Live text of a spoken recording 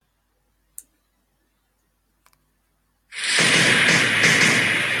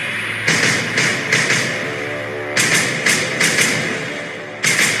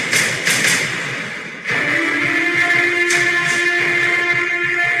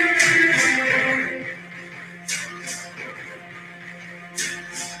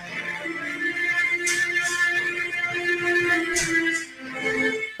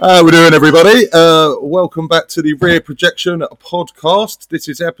How we doing, everybody? Welcome back to the Rear Projection podcast. This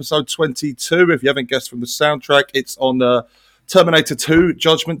is episode 22. If you haven't guessed from the soundtrack, it's on Terminator 2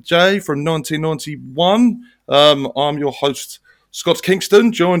 Judgment Day from 1991. I'm your host, Scott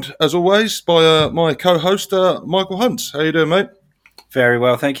Kingston, joined, as always, by my co-host, Michael Hunt. How you doing, mate? Very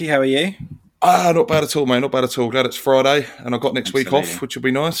well, thank you. How are you? Not bad at all, mate. Not bad at all. Glad it's Friday, and I've got next week off, which will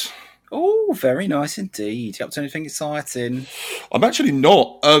be nice. Oh, very nice indeed. You up to anything exciting? I'm actually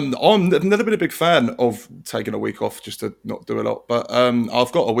not. I've never been a big fan of taking a week off just to not do a lot. But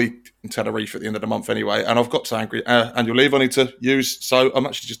I've got a week in Tenerife at the end of the month anyway, and I've got some annual leave I need to use. So I'm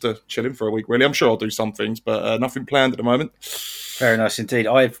actually just chilling for a week, really. I'm sure I'll do some things, but nothing planned at the moment. Very nice indeed.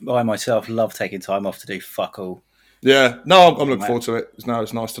 I myself love taking time off to do fuck all. Yeah, no, I'm looking forward to it. It's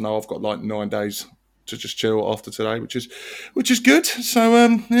nice to know I've got like 9 days to just chill after today, which is good. So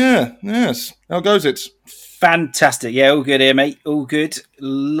yes. How goes it? Fantastic. Yeah, all good here, mate. All good.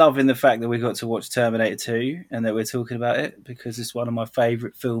 Loving the fact that we got to watch Terminator 2 and that we're talking about it because it's one of my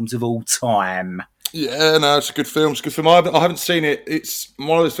favourite films of all time. Yeah, no, it's a good film. It's a good film. I haven't seen it. It's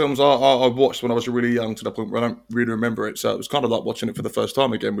one of those films I watched when I was really young to the point where I don't really remember it. So it was kind of like watching it for the first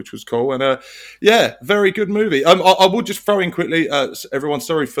time again, which was cool. And yeah, very good movie. I would just throw in quickly, everyone,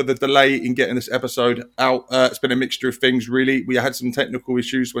 sorry for the delay in getting this episode out. It's been a mixture of things, really. We had some technical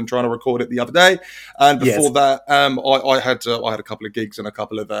issues when trying to record it the other day, and before that, I had a couple of gigs and a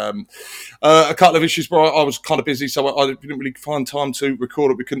couple of issues where I was kind of busy, so I didn't really find time to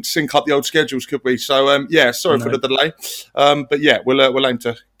record it. We couldn't sync up the old schedules, could we? So, sorry for the delay. But yeah, we'll aim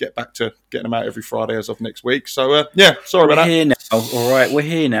to get back to getting them out every Friday as of next week. So, sorry about that. We're here now. All right, we're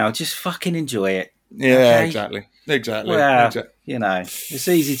here now. Just fucking enjoy it. Yeah, okay? Exactly. Well, you know, it's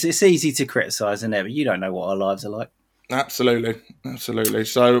easy to criticise, isn't it? But you don't know what our lives are like. Absolutely. So, do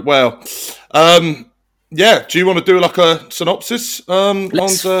you want to do like a synopsis?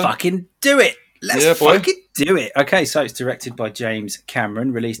 Let's fucking do it. Let's fucking do it. Okay, so it's directed by James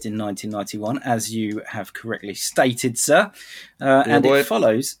Cameron, released in 1991, as you have correctly stated, sir. It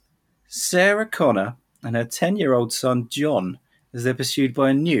follows Sarah Connor and her 10-year-old son, John, as they're pursued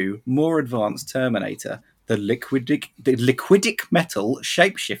by a new, more advanced Terminator, the liquidic metal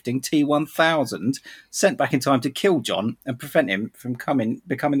shape-shifting T-1000, sent back in time to kill John and prevent him from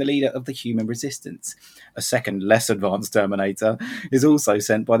becoming the leader of the human resistance. A second, less advanced Terminator is also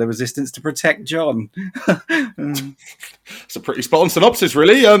sent by the resistance to protect John. It's a pretty spot-on synopsis,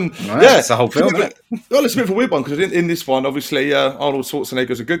 really. It's the whole film, isn't it? Well, it's a bit of a weird one, because in this one, obviously, Arnold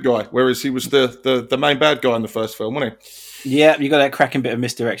Schwarzenegger's a good guy, whereas he was the main bad guy in the first film, wasn't he? Yeah, you got that cracking bit of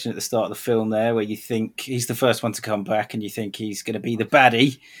misdirection at the start of the film there, where you think he's the first one to come back, and you think he's going to be the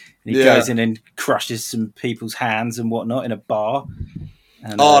baddie, and he goes in and crushes some people's hands and whatnot in a bar,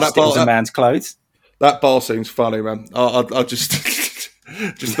 and steals a man's clothes. That bar seems funny, man. I just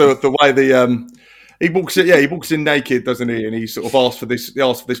just the way he walks in naked, doesn't he? And he sort of asks for this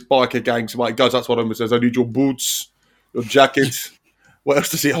biker gang. So he goes up to one of them and says, "I need your boots, your jacket." What else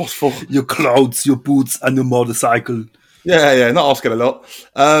does he ask for? Your clothes, your boots, and your motorcycle. Yeah, not asking a lot.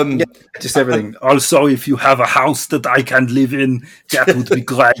 Just everything. Also, if you have a house that I can live in, that would be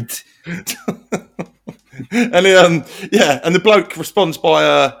great. And and the bloke responds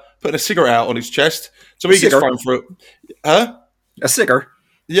by putting a cigarette out on his chest, so he gets thrown for it. Huh? A cigarette?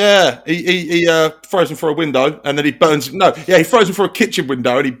 Yeah, he throws him for a window, and then he burns. No, yeah, he throws him for a kitchen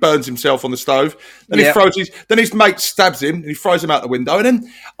window, and he burns himself on the stove. Then then his mate stabs him, and he throws him out the window. And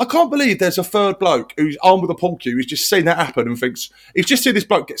then I can't believe there's a third bloke who's armed with a pool cue, who's just seen that happen and thinks he's just seen this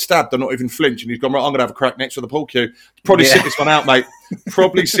bloke get stabbed and not even flinch, and he's gone, right, I'm going to have a crack next with the pool cue. Probably sit this one out, mate.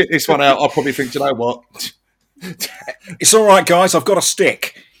 Probably sit this one out. I'll probably think, you know what? It's all right, guys. I've got a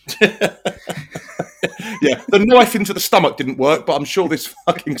stick. Yeah, the knife into the stomach didn't work, but I'm sure this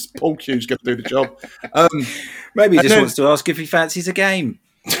fucking pool cue's going to do the job. Maybe he just wants to ask if he fancies a game.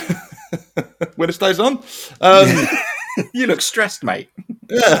 When it stays on. You look stressed, mate.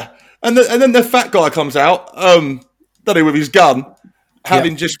 Yeah, and then the fat guy comes out, with his gun,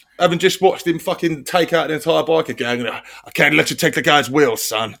 having just watched him fucking take out an entire biker gang. I can't let you take the guy's wheels,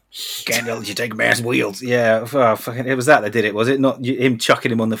 son. Can't let you take a man's wheels. Yeah, it was that did it, was it? Not him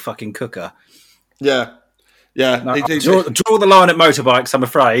chucking him on the fucking cooker. Yeah. No, draw the line at motorbikes, I'm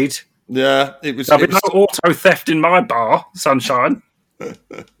afraid. Yeah, There'll be no auto theft in my bar, sunshine. Put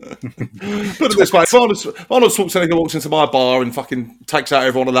it this way, if Arnold Schwarzenegger walks into my bar and fucking takes out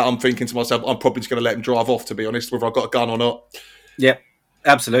everyone of that, I'm thinking to myself, I'm probably just going to let him drive off, to be honest, whether I've got a gun or not. Yeah,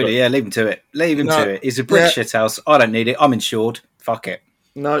 absolutely. Yeah, leave him to it. To it. He's a brick shithouse. I don't need it. I'm insured. Fuck it.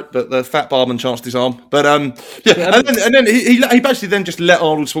 No, but the fat barman chanced his arm. But and then he basically then just let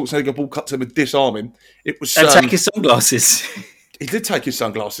Arnold Schwarzenegger walk up to him and disarm him. It was and take his sunglasses. He did take his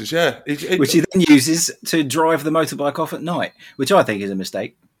sunglasses, yeah. Which he then uses to drive the motorbike off at night, which I think is a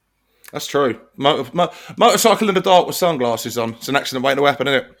mistake. That's true. Motorcycle in the dark with sunglasses on. It's an accident waiting to happen,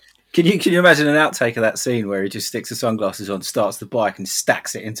 isn't it? Can you imagine an outtake of that scene where he just sticks the sunglasses on, starts the bike, and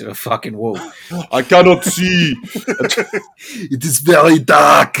stacks it into a fucking wall? I cannot see. It is very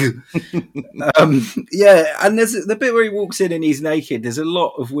dark. Yeah, and there's the bit where he walks in and he's naked. There's a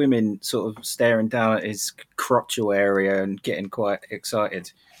lot of women sort of staring down at his crotchal area and getting quite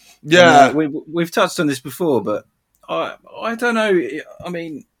excited. Yeah, we've touched on this before, but I don't know. I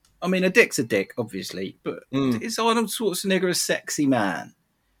mean, a dick's a dick, obviously, but is Arnold Schwarzenegger a sexy man?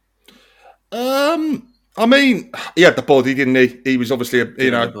 I mean, he had the body, didn't he? He was obviously a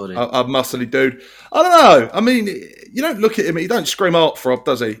muscly dude. I don't know. I mean, you don't look at him; he don't scream heartthrob,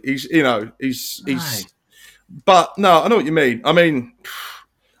 does he? He's. But no, I know what you mean. I mean,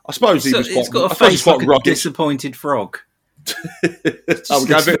 I suppose he was. He's got a face like a disappointed frog. We're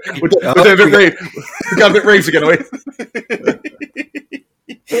going a bit Reeves again, are we?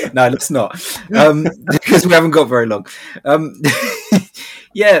 No, let's not, because we haven't got very long.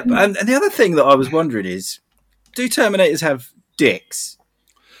 Yeah, and the other thing that I was wondering is, do Terminators have dicks?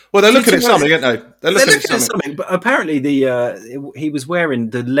 Well, they're looking at something, aren't they? They're looking at something. But apparently, he was wearing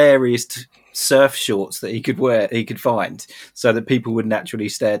the lairiest surf shorts that he could find, so that people would naturally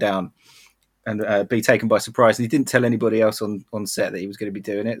stare down and be taken by surprise. And he didn't tell anybody else on set that he was going to be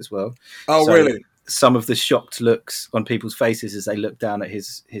doing it as well. Oh, so really? Some of the shocked looks on people's faces as they look down at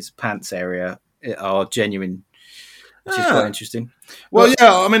his pants area are genuine. Which is quite interesting. Well,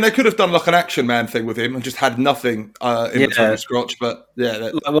 yeah, I mean, they could have done like an Action Man thing with him and just had nothing in between his crotch, but yeah.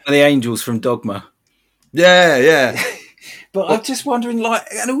 Like one of the angels from Dogma. Yeah. But I'm just wondering,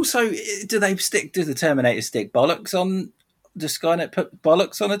 and also, do the Terminator stick bollocks on, does Skynet put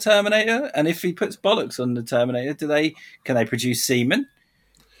bollocks on a Terminator? And if he puts bollocks on the Terminator, can they produce semen?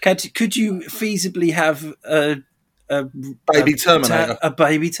 Could you feasibly have a baby Terminator? A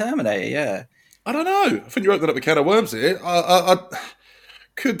baby Terminator, yeah. I don't know. I think you're opening up a can of worms here. I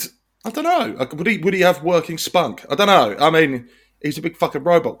don't know. Would he have working spunk? I don't know. I mean, he's a big fucking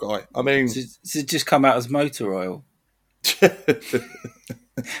robot guy. I mean, does it just come out as motor oil?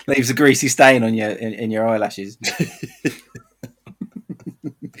 Leaves a greasy stain on in your eyelashes.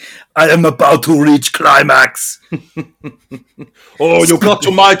 I am about to reach climax. Oh, you got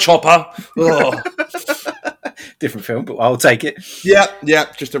to my chopper. Oh. Different film, but I'll take it. Yeah,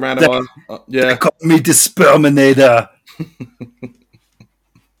 just a random one. They call me the Sperminator.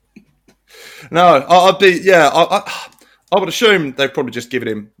 No, I'd be. Yeah, I would assume they've probably just given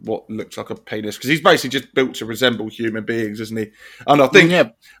him what looks like a penis because he's basically just built to resemble human beings, isn't he? And I think,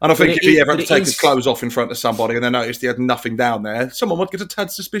 if he ever had to take his clothes off in front of somebody and they noticed he had nothing down there, someone would get a tad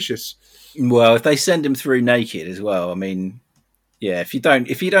suspicious. Well, if they send him through naked as well, I mean, yeah, if you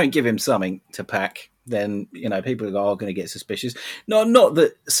don't give him something to pack, then people are going to get suspicious. Not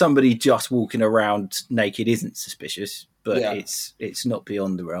that somebody just walking around naked isn't suspicious, but it's not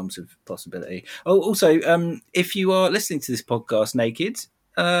beyond the realms of possibility. Oh, also, if you are listening to this podcast naked,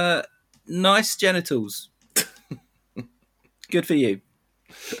 nice genitals. Good for you.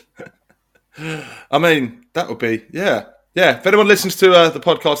 I mean, that would be yeah. If anyone listens to the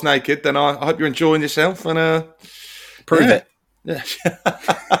podcast naked, then I hope you're enjoying yourself and prove it. Yeah.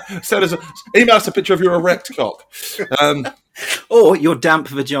 So email us a picture of your erect cock. Or your damp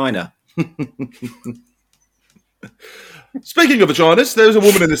vagina. Speaking of vaginas, there's a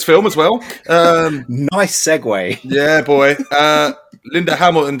woman in this film as well. Nice segue. Yeah, boy. Linda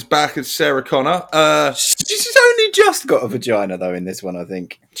Hamilton's back as Sarah Connor. She's only just got a vagina, though, in this one, I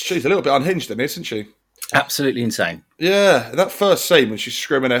think. She's a little bit unhinged in this, isn't she? Absolutely insane. Yeah, that first scene when she's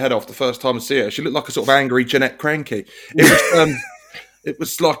screaming her head off the first time I see her, she looked like a sort of angry Jeanette Cranky. It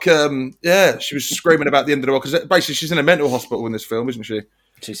was like, she was screaming about the end of the world because basically she's in a mental hospital in this film, isn't she?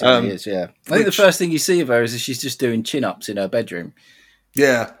 She certainly is, yeah. I think the first thing you see of her is that she's just doing chin-ups in her bedroom.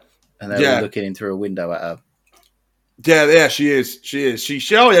 Yeah. And they're all looking in through a window at her. Yeah, she is. She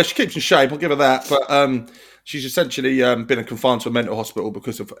keeps in shape, I'll give her that. But she's essentially been confined to a mental hospital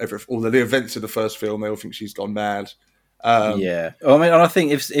because of all the events of the first film. They all think she's gone mad. Yeah. I mean, and I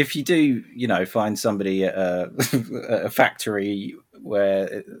think if you do, find somebody at a factory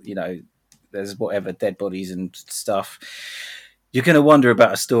where, there's whatever, dead bodies and stuff, you're going to wonder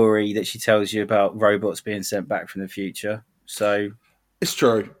about a story that she tells you about robots being sent back from the future. So it's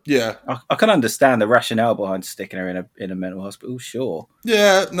true. Yeah, I can understand the rationale behind sticking her in a mental hospital. Sure.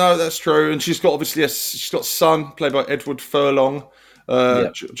 Yeah, no, that's true. And she's got she's got a son played by Edward Furlong,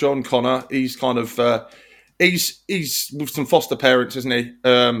 John Connor. He's kind of he's with some foster parents, isn't he?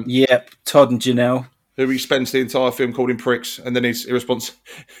 Yep, Todd and Janelle. who he spends the entire film calling pricks, and then he's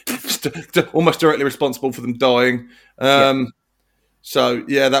almost directly responsible for them dying. So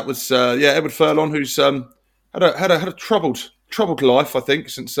yeah, that was Edward Furlong, who's had a troubled life, I think,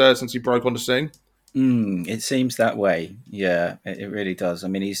 since he broke on the scene. It seems that way. Yeah, it really does. I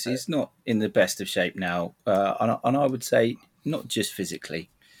mean, he's not in the best of shape now, and I would say not just physically.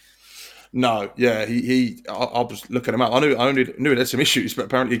 No, yeah, I was looking him up. I knew he had some issues, but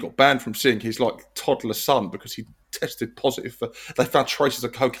apparently he got banned from seeing his toddler son because he tested positive for. They found traces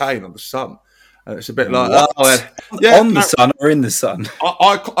of cocaine on the son. And it's a bit like on the sun or in the sun.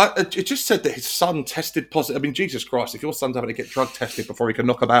 It just said that his son tested positive. I mean, Jesus Christ! If your son's having to get drug tested before he can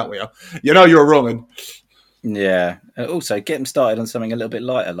knock about with you, you're wrong. And yeah, also get him started on something a little bit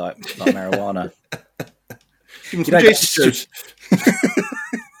lighter, like marijuana. Give him some Jesus juice.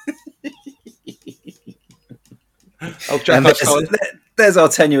 There's our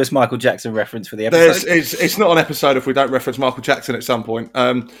tenuous Michael Jackson reference for the episode. It's not an episode if we don't reference Michael Jackson at some point.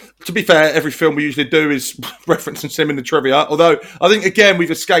 To be fair, every film we usually do is referencing him in the trivia. Although I think again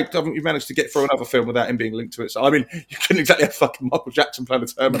we've escaped. I think we've managed to get through another film without him being linked to it. So I mean, you couldn't exactly have fucking Michael Jackson playing the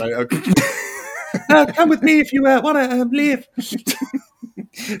Terminator. Come with me if you want to live.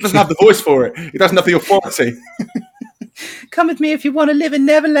 He doesn't have the voice for it. He doesn't have the authority. Come with me if you want to live in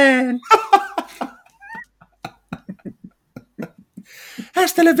Neverland.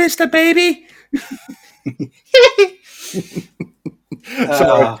 Hasta la vista, baby.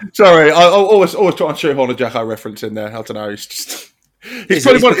 Sorry. I always try and shoehorn a Jacko reference in there. I don't know. It's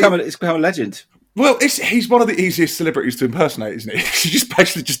become a legend. Well, he's one of the easiest celebrities to impersonate, isn't he? You just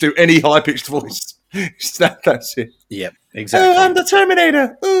basically just do any high pitched voice. That's it. Yep, exactly. Oh, I'm the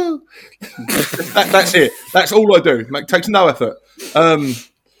Terminator. Ooh. That's it. That's all I do. It takes no effort.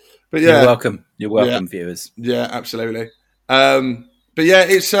 But yeah, you're welcome, viewers. Yeah, absolutely. But yeah,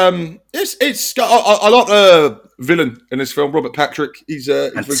 it's I like the villain in this film, Robert Patrick. He's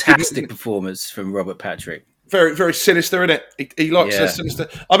fantastic performance from Robert Patrick. Very, very sinister, isn't it? He likes sinister.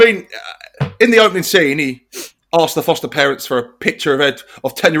 I mean, in the opening scene, he asked the foster parents for a picture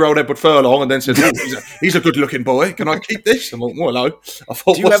of 10-year-old Edward Furlong, and then says, "He's a good-looking boy. Can I keep this?" I'm like, "Well, hello." I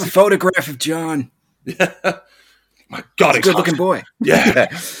thought, do you have a photograph of John? Yeah. My God, he's a good-looking boy. Yeah.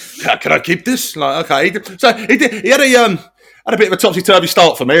 Can I keep this? Like, okay. So he had a bit of a topsy-turvy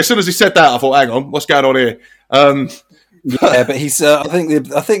start for me. As soon as he said that, I thought, hang on, what's going on here? Yeah, but he's. I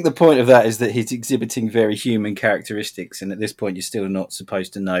think the point of that is that he's exhibiting very human characteristics, and at this point, you're still not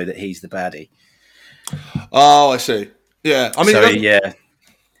supposed to know that he's the baddie. Oh, I see. Yeah, I mean,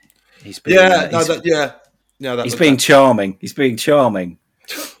 he's being charming. He's being charming.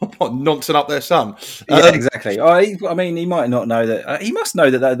 What, nonsense up their son? Yeah, exactly. I mean, he might not know that. He must know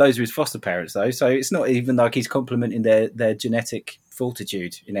that those are his foster parents, though. So it's not even like he's complimenting their genetic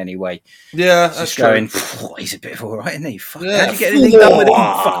fortitude in any way. Yeah, that's going, true. He's a bit of all right, isn't he? Fuck, how do you get anything done with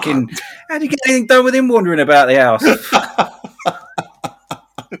him? How do you get anything done with him wandering about the house?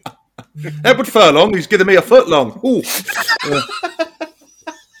 Edward Furlong, he's giving me a foot long. Ooh.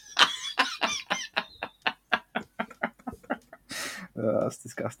 That's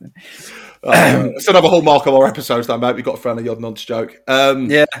disgusting. It's another hallmark of our episodes, though, mate. We've got to throw in a yod nonce joke.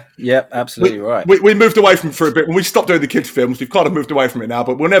 Yeah, absolutely right. We moved away from it for a bit when we stopped doing the kids' films. We've kind of moved away from it now,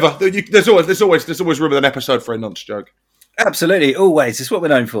 but we'll never. There's always room in an episode for a nonce joke. Absolutely, always. It's what we're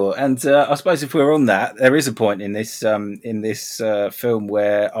known for. And I suppose if we're on that, there is a point in this film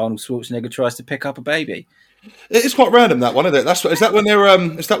where Arnold Schwarzenegger tries to pick up a baby. It is quite random, that one, isn't it? Is that when they're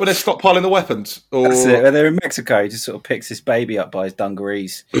stockpiling the weapons? Or... That's it. When they're in Mexico, he just sort of picks this baby up by his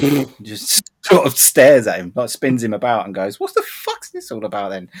dungarees, just sort of stares at him, like spins him about, and goes, "What the fuck's this all about?"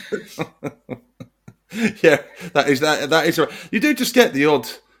 Then, yeah, that is. You do just get the odd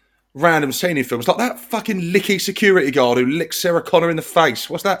random scene in films, like that fucking licky security guard who licks Sarah Connor in the face.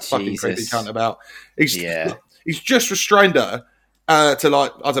 What's that fucking creepy cunt about? He's just restrained her to,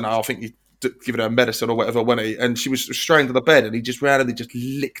 like, I don't know. I think he. Giving her medicine or whatever, when and she was restrained on the bed, and he just randomly just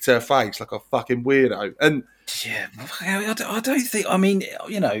licked her face like a fucking weirdo. And yeah, I don't think. I mean,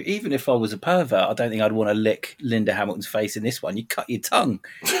 even if I was a pervert, I don't think I'd want to lick Linda Hamilton's face in this one. You cut your tongue.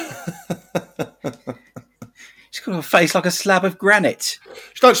 She's got a face like a slab of granite.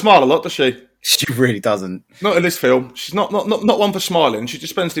 She don't smile a lot, does she? She really doesn't. Not in this film. She's not one for smiling. She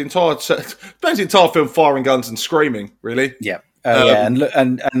just spends the entire film firing guns and screaming. Really. Yeah. And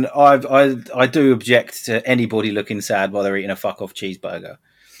I do object to anybody looking sad while they're eating a fuck off cheeseburger.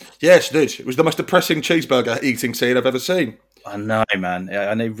 Yes, it did. It was the most depressing cheeseburger eating scene I've ever seen. I know, man,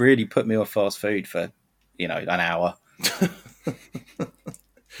 and it really put me off fast food for an hour.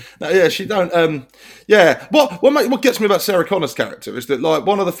 No, yeah, she don't. Yeah, what gets me about Sarah Connor's character is that, like,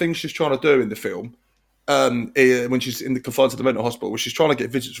 one of the things she's trying to do in the film when she's in the confined to the mental hospital, where she's trying to get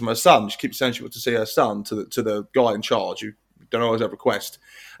visits from her son. She keeps saying she wants to see her son to the guy in charge who denies her request.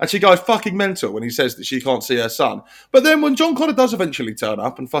 And she goes fucking mental when he says that she can't see her son. But then when John Connor does eventually turn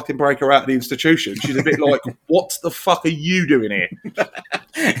up and fucking break her out of the institution, she's a bit like, what the fuck are you doing here?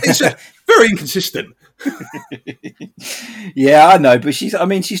 It's very inconsistent. Yeah, I know, but she's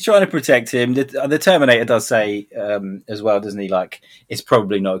trying to protect him. The Terminator does say as well, doesn't he? Like, it's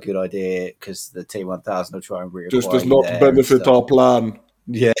probably not a good idea because the T-1000 will try and reacquire. Just does not benefit our plan.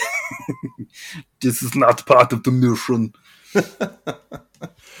 Yeah. This is not part of the mission.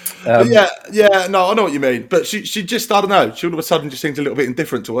 No, I know what you mean. But she just, I don't know, she all of a sudden just seems a little bit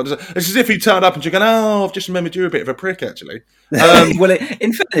indifferent to her. It's as if he turned up and she's going, oh, I've just remembered you're a bit of a prick, actually. Well,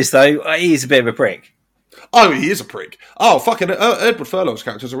 in fairness, though, he is a bit of a prick. Oh, he is a prick. Oh, fucking Edward Furlong's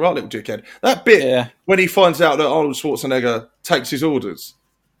character is a right little dickhead. That bit when he finds out that Arnold Schwarzenegger takes his orders.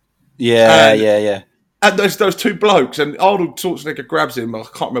 Yeah. And there's those two blokes, and Arnold Schwarzenegger grabs him, I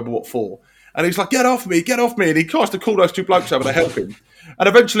can't remember what for. And he's like, get off me. And he tries to call those two blokes over to help him. And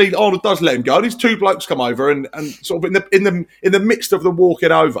eventually Arnold does let him go. These two blokes come over and sort of in the midst of them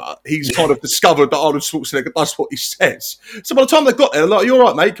walking over, he's kind of discovered that Arnold Schwarzenegger does what he says. So by the time they got there, they're like, you all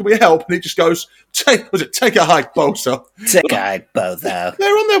right, mate? Can we help? And he just goes, take a hike, Bosa. Take a hike, Bosa.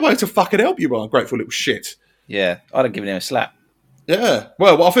 They're on their way to fucking help you, ungrateful little shit. Yeah, I'd have given him a slap. Yeah.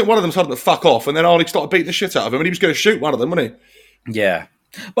 Well, I think one of them told him to fuck off, and then Arnie started beating the shit out of him, and he was going to shoot one of them, wasn't he? Yeah.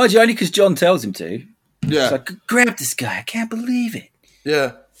 Mind you, only because John tells him to. Yeah. It's like, grab this guy. I can't believe it.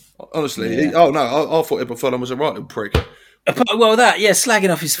 Yeah. Honestly. Yeah. I thought Edward Furlong was a right little prick. Well,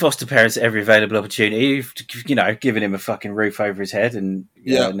 slagging off his foster parents at every available opportunity, giving him a fucking roof over his head and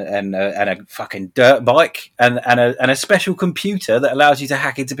a fucking dirt bike and a special computer that allows you to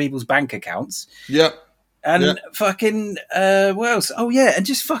hack into people's bank accounts. Yeah. And fucking, what else? Oh, yeah, and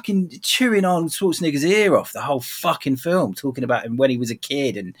just fucking chewing on Schwarzenegger's ear off the whole fucking film, talking about him when he was a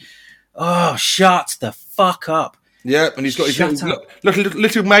kid and, shut the fuck up. Yeah, and he's got his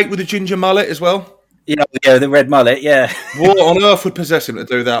little mate with a ginger mullet as well. Yeah, the red mullet, yeah. What on earth would possess him to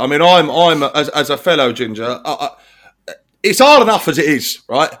do that? I mean, I'm as a fellow ginger, it's hard enough as it is,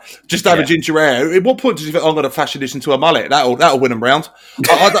 right? Just have a ginger hair. At what point does he think, I'm going to fashion this into a mullet? That'll win him round.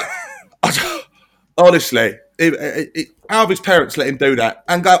 Honestly, how have his parents let him do that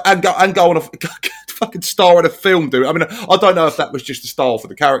and go on a fucking star in a film? I mean, I don't know if that was just a style for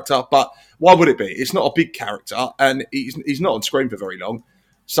the character, but why would it be? It's not a big character, and he's not on screen for very long.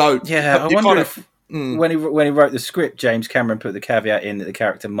 So yeah, I wonder if when he wrote the script, James Cameron put the caveat in that the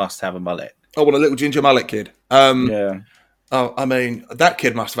character must have a mullet. I want a little ginger mullet kid. I mean, that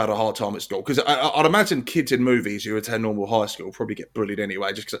kid must have had a hard time at school because I'd imagine kids in movies who attend normal high school probably get bullied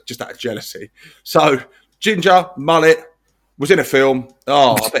anyway, just out of jealousy. So, ginger, mullet, was in a film.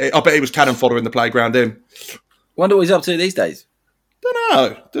 Oh, I bet he was cannon fodder in the playground. Wonder what he's up to these days. Don't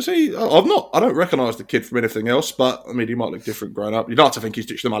know. Does he? I don't recognise the kid from anything else, but I mean, he might look different growing up. You'd like to think he's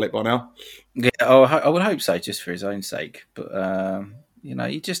ditched the mullet by now. Yeah, I would hope so, just for his own sake. But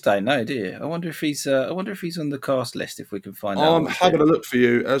you just don't know, do you? I wonder if he's on the cast list. If we can find out. I'm having a look for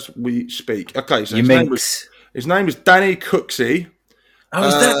you as we speak. Okay, so his name was Danny Cooksey. Oh,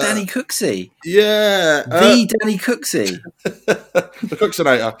 is that Danny Cooksey? Yeah, Danny Cooksey, the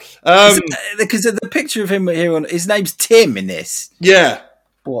Cooksinator. Because the picture of him here on his name's Tim in this. Yeah.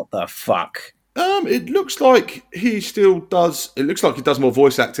 What the fuck? It looks like he still does. It looks like he does more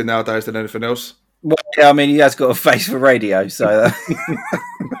voice acting nowadays than anything else. Well, yeah, I mean, he has got a face for radio, so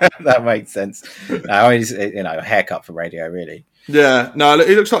that makes sense. I mean, he's, a haircut for radio, really. Yeah, no, it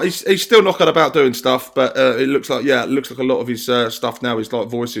looks like he's still knocking about doing stuff, but it looks like a lot of his stuff now is like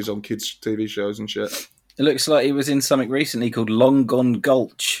voices on kids' TV shows and shit. It looks like he was in something recently called Long Gone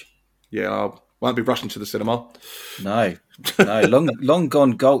Gulch. Yeah, I won't be rushing to the cinema. No, Long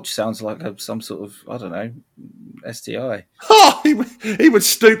Gone Gulch sounds like some sort of, I don't know, STI. Oh, he would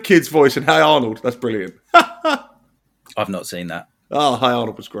stoop kids' voice in Hey Arnold. That's brilliant. I've not seen that. Oh, Hey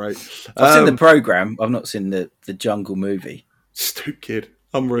Arnold was great. I've seen the programme. I've not seen the Jungle movie. Stoop kid.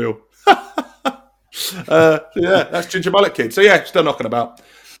 Unreal. That's Ginger Mullet Kid. So yeah, still knocking about.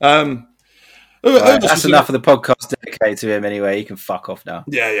 That's enough of the podcast dedicated to him anyway. He can fuck off now.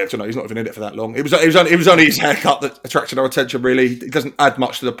 Yeah. He's not even in it for that long. It was only his haircut that attracted our attention. Really, he doesn't add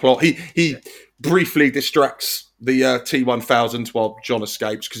much to the plot. He briefly distracts the T-1000 while John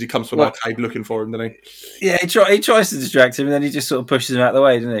escapes because he comes from an arcade looking for him, doesn't he? Yeah, he tries to distract him, and then he just sort of pushes him out of the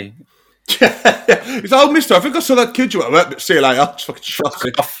way, doesn't he? Yeah. He's like, oh, mister, I think I saw that kid you were at. See you later. Just fucking shut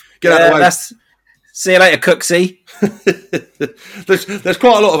it. Get out of the way. See you later, Cooksey. there's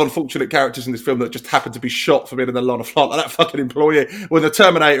quite a lot of unfortunate characters in this film that just happen to be shot for being in the line of flight, like that fucking employee when the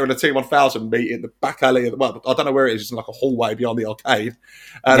Terminator and the T-1000 meet in the back alley. Well, I don't know where it is. It's like a hallway beyond the arcade.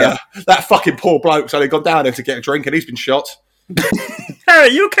 And that fucking poor bloke's only gone down there to get a drink and he's been shot. Hey,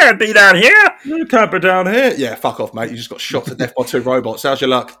 you can't be down here. You can't be down here. Yeah, fuck off, mate. You just got shot to death by 2 robots. How's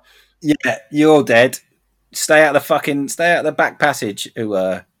your luck? Yeah, you're dead. Stay out of the back passage.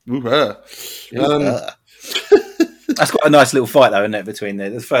 That's quite a nice little fight, though, isn't it? Between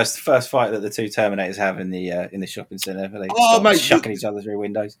the first fight that the 2 Terminators have in the shopping centre, where they shucking each other through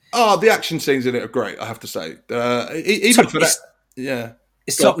windows. Oh, the action scenes in it are great. I have to say, even for that, yeah,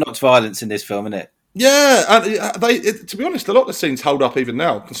 it's top-notch violence in this film, isn't it? Yeah, and to be honest, a lot of the scenes hold up even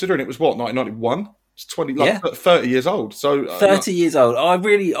now, considering it was 1991. It's 30 years old. So 30 years old. I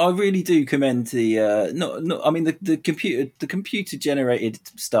really do commend the the computer generated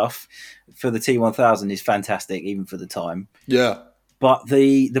stuff for the T-1000 is fantastic, even for the time. Yeah, but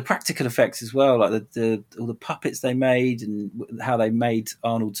the practical effects as well, like all the puppets they made and how they made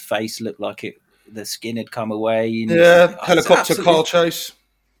Arnold's face look like the skin had come away. Helicopter car chase.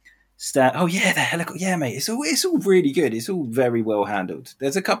 The helicopter. Yeah, mate. It's all really good. It's all very well handled.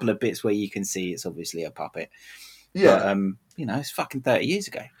 There's a couple of bits where you can see it's obviously a puppet. Yeah, but, it's fucking 30 years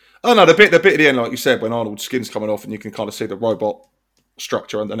ago. Oh no, the bit at the end, like you said, when Arnold's skin's coming off and you can kind of see the robot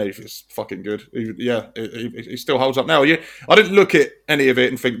structure underneath, is fucking good. It still holds up now. I didn't look at any of it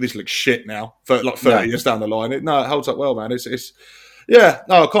and think this looks shit now for like 30 years down the line. It holds up well, man.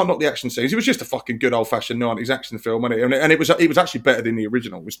 I can't knock the action scenes. It was just a fucking good old-fashioned 90s action film, wasn't it? And it was actually better than the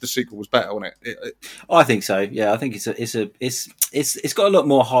original. The sequel was better, wasn't it? I think so. Yeah, I think it's got a lot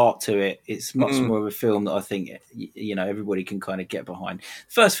more heart to it. It's much more of a film that I think everybody can kind of get behind.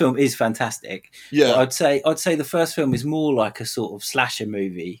 The first film is fantastic. Yeah, I'd say the first film is more like a sort of slasher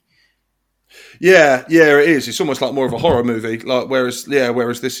movie. Yeah, it is. It's almost like more of a horror movie. Like whereas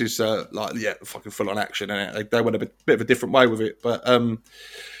this is fucking full on action. And they went a bit of a different way with it. But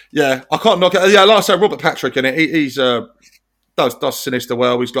I can't knock it. Yeah, like I said, Robert Patrick in it. He's does sinister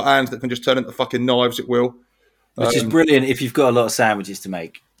well. He's got hands that can just turn into fucking knives at will, which is brilliant if you've got a lot of sandwiches to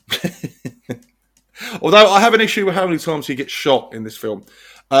make. Although I have an issue with how many times he gets shot in this film,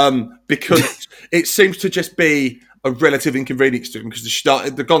 because it seems to just be a relative inconvenience to him, because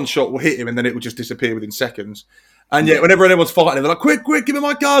the gunshot will hit him and then it will just disappear within seconds. And yet, whenever anyone's fighting, they're like, quick, give me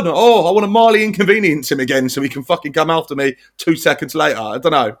my gun. Oh, I want to mildly inconvenience him again so he can fucking come after me 2 seconds later. I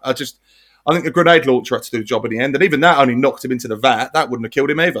don't know. I think a grenade launcher had to do the job in the end. And even that only knocked him into the vat. That wouldn't have killed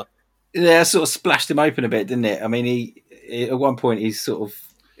him either. Yeah, sort of splashed him open a bit, didn't it? I mean, he at one point, he's sort of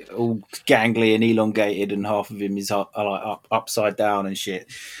all gangly and elongated and half of him is upside down and shit.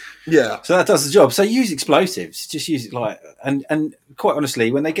 Yeah. So that does the job. So use explosives. Just use it and quite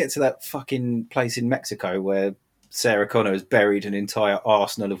honestly, when they get to that fucking place in Mexico where Sarah Connor has buried an entire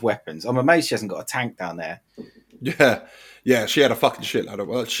arsenal of weapons, I'm amazed she hasn't got a tank down there. Yeah, she had a fucking shitload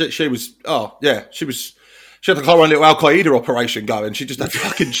of she had her own little Al Qaeda operation going. She just had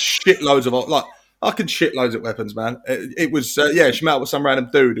fucking shitloads of weapons, man. It was she met up with some random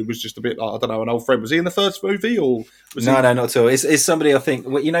dude who was just a bit like, I don't know, an old friend. Was he in the first movie or was No, not at all. It's somebody, I think,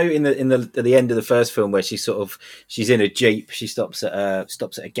 at the end of the first film where she's in a Jeep, she stops at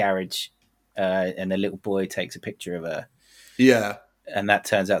a garage, and a little boy takes a picture of her. Yeah. And that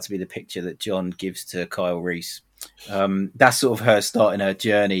turns out to be the picture that John gives to Kyle Reese. That's sort of her starting her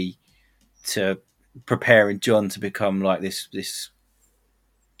journey to preparing John to become like this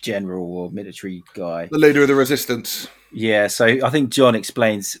general or military guy, the leader of the resistance. Yeah, so I think John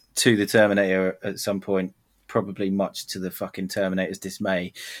explains to the Terminator at some point, probably much to the fucking Terminator's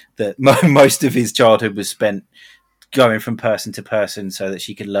dismay, that most of his childhood was spent going from person to person so that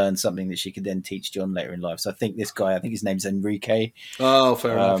she could learn something that she could then teach John later in life. So I think this guy, his name's Enrique. Oh,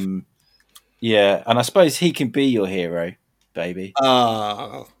 fair enough. Yeah, and I suppose he can be your hero, baby.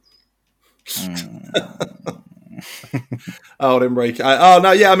 Oh, Enrique. Oh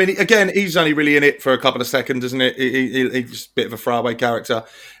no, yeah. I mean, again, he's only really in it for a couple of seconds, isn't it? He's just a bit of a throwaway character.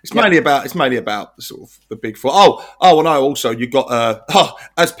 It's mainly about the sort of the big four. Oh, no. Also, you got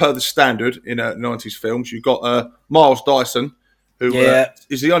as per the standard in 90s films, you've got Miles Dyson, who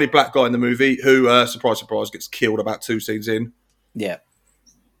is the only black guy in the movie who, surprise, surprise, gets killed about 2 scenes in. Yeah.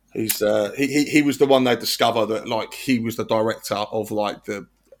 He's he was the one they discover that like he was the director of like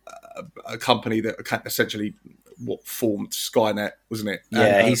a company that essentially formed Skynet, wasn't it?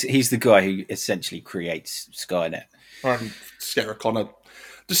 Yeah, and, he's the guy who essentially creates Skynet. And Sarah Connor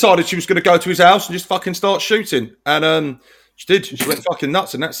decided she was going to go to his house and just fucking start shooting, and she did. She went fucking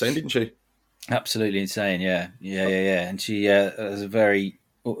nuts in that scene, didn't she? Absolutely insane. Yeah. And she has a very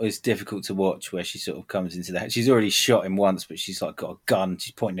it's difficult to watch where she sort of comes into that. She's already shot him once, but she's like got a gun.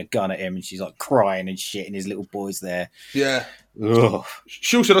 She's pointing a gun at him, and she's like crying and shit, and his little boy's there. Yeah. Ugh.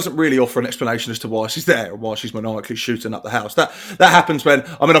 She also doesn't really offer an explanation as to why she's there or why she's maniacally shooting up the house. That happens when,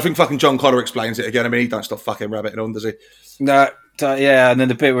 I think fucking John Connor explains it again. He don't stop fucking rabbiting on, does he? No, yeah, and then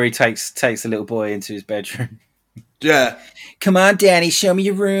the bit where he takes the little boy into his bedroom. Yeah. Come on, Danny, show me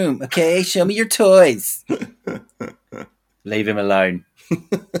your room, okay? Show me your toys. Leave him alone.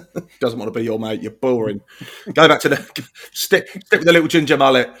 Doesn't want to be your mate. You're boring. Go back to the stick with the little ginger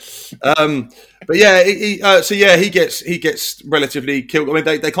mullet. But yeah, he gets relatively killed. I mean,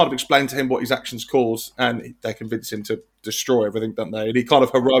 they kind of explain to him what his actions cause, and they convince him to destroy everything, don't they? And he kind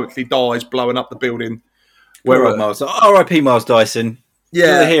of heroically dies, blowing up the building. R.I.P. Miles Dyson.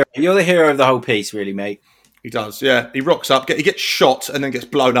 Yeah, You're the hero of the whole piece, really, mate. He does. Yeah, he rocks up. He gets shot and then gets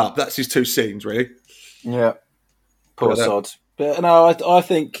blown up. That's his two scenes, really. Yeah. Poor sod. But no, I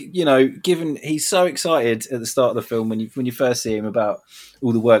think, given he's so excited at the start of the film when you first see him about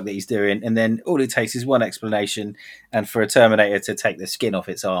all the work that he's doing, and then all it takes is one explanation, and for a Terminator to take the skin off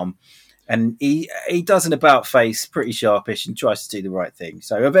its arm, and he does an about face pretty sharpish and tries to do the right thing.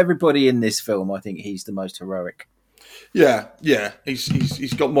 So of everybody in this film, I think he's the most heroic. Yeah,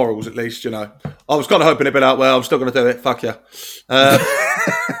 he's got morals at least. I was kind of hoping it'd be like, well, I'm still going to do it. Fuck you.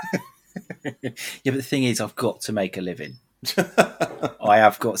 Yeah, but the thing is, I've got to make a living. I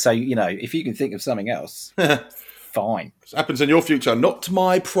have got. So, if you can think of something else, fine. This happens in your future, not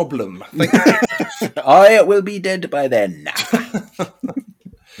my problem. I will be dead by then.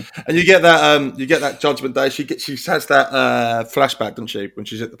 And you get that Judgment Day. She has that flashback, doesn't she, when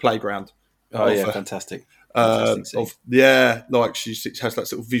she's at the playground? Oh yeah, fantastic. Like she has that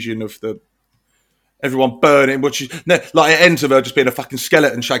sort of vision of everyone burning, which is like it ends with her just being a fucking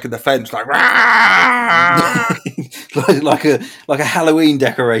skeleton shaking the fence, like like a Halloween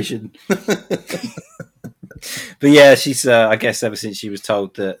decoration. But yeah, she's I guess ever since she was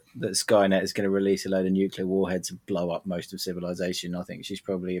told that Skynet is going to release a load of nuclear warheads and blow up most of civilization, I think she's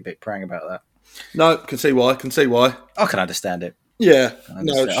probably a bit prang about that. No, can see why. I can understand it. Yeah,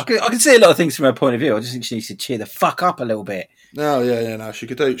 I can see a lot of things from her point of view. I just think she needs to cheer the fuck up a little bit. No, no, she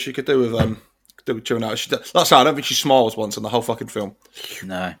could do with chewing out. Like I say, I don't think she smiles once in the whole fucking film.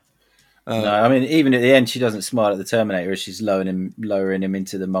 No. No, I mean, even at the end, she doesn't smile at the Terminator as she's lowering him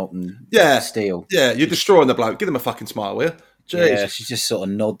into the molten steel. Yeah, you're destroying the bloke. Give him a fucking smile, will you? Jeez. Yeah, she just sort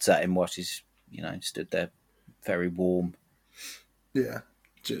of nods at him while she's, stood there very warm. Yeah.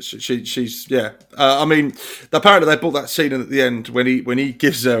 She's I mean, apparently they brought that scene in at the end when he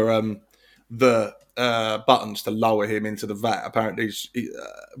gives her the buttons to lower him into the vat. Apparently,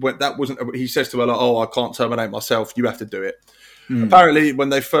 he says to her like, "Oh, I can't terminate myself. You have to do it." Apparently, when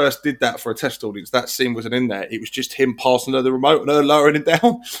they first did that for a test audience, that scene wasn't in there. It was just him passing her the remote and her lowering him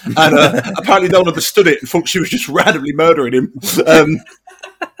down. And apparently, no one understood it and thought she was just randomly murdering him.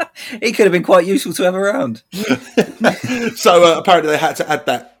 He could have been quite useful to have around. So apparently, they had to add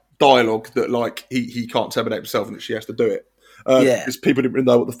that dialogue that like he can't terminate himself and that she has to do it. Because people didn't really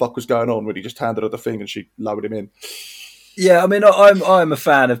know what the fuck was going on when he just handed her the thing and she lowered him in. Yeah, I mean, I'm a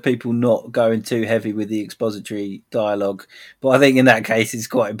fan of people not going too heavy with the expository dialogue, but I think in that case it's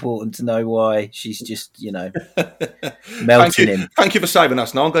quite important to know why she's just, melting him. Thank you for saving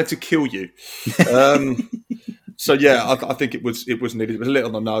us. Now I'm going to kill you. So yeah, I think it was needed. It was a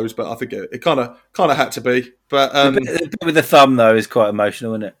little on the nose, but I think it kind of had to be. But the bit with the thumb though is quite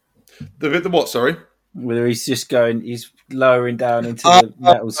emotional, isn't it? The what? Sorry. Whether he's lowering down into the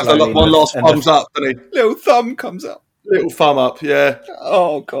metal slowly. One last thumbs up, doesn't he? Little thumb comes up. Little thumb up, yeah.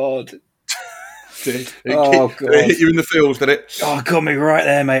 Oh God. Did it hit you in the feels, did it? Oh, it got me right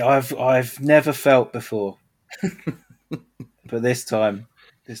there, mate. I've never felt before, but this time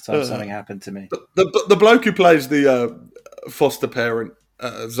something happened to me. The bloke who plays the foster parent,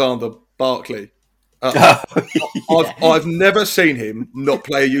 Xander Barkley. I've never seen him not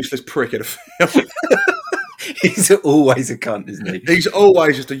play a useless prick in a film. He's always a cunt, isn't he? He's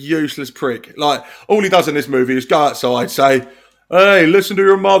always just a useless prick. Like, all he does in this movie is go outside, say, "Hey, listen to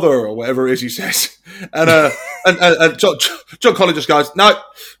your mother," or whatever it is he says. And John Connor just goes, "No,"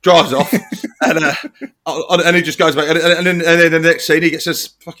 drives off. And he just goes back. And then the next scene, he gets his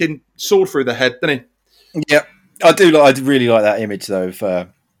fucking sword through the head, doesn't he? Yeah. I really like that image, though,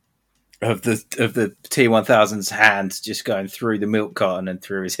 of the T-1000's hand just going through the milk carton and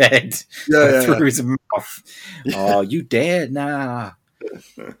through his head, through his mouth. Oh, you dead now?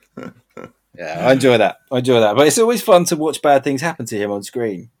 Yeah, I enjoy that. But it's always fun to watch bad things happen to him on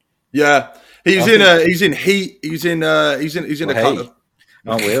screen. Yeah, he's in Heat. He's in a cut of...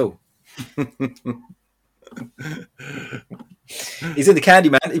 I will. He's in the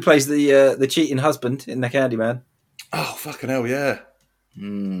Candyman. He plays the cheating husband in the Candyman. Oh fucking hell, yeah!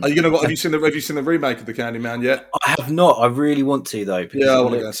 Are you gonna? Have you seen the remake of the Candyman yet? I have not. I really want to though. Yeah, I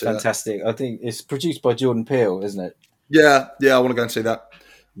want to go and see fantastic. That. I think it's produced by Jordan Peele, isn't it? Yeah, I want to go and see that.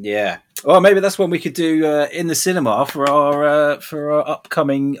 Yeah. Well, maybe that's one we could do in the cinema for our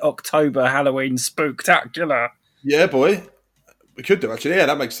upcoming October Halloween spooktacular. Yeah, boy. We could do actually. Yeah,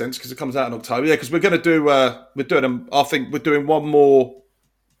 that makes sense because it comes out in October. Yeah, because we're going to do. I think we're doing one more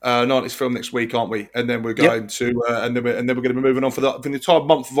 90s film next week, aren't we? And then we're going to, and then we're going to be moving on for the entire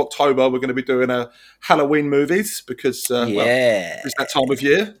month of October. We're going to be doing Halloween movies because it's that time of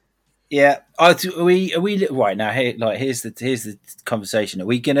year. Yeah, are we right now? Here's the conversation. Are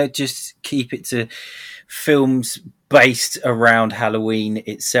we going to just keep it to films based around Halloween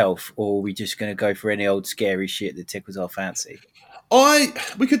itself, or are we just going to go for any old scary shit that tickles our fancy?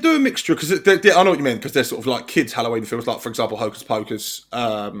 We could do a mixture because I know what you mean because they're sort of like kids Halloween films, like for example Hocus Pocus.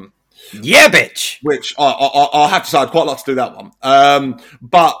 Yeah, bitch. Which I have to say I'd quite like to do that one.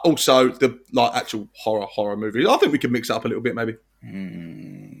 But also the actual horror movies. I think we could mix it up a little bit maybe.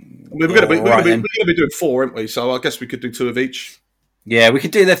 We're going to be doing 4, aren't we? So I guess we could do 2 of each. Yeah, we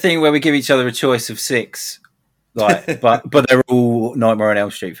could do the thing where we give each other a choice of 6, but they're all Nightmare on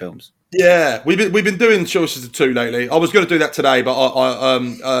Elm Street films. Yeah, we've been doing choices of 2 lately. I was going to do that today, but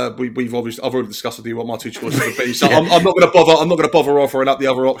I've already discussed with you what my 2 choices would be. So I'm not going to bother. I'm not going to bother offering up the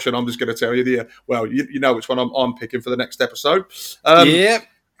other option. I'm just going to tell you you know which one I'm picking for the next episode. Yeah,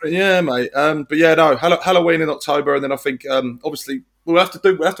 mate. But yeah, no, Halloween in October, and then I think obviously we'll have to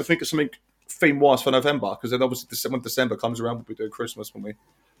think of something theme wise for November because then obviously when December comes around, we'll be doing Christmas, won't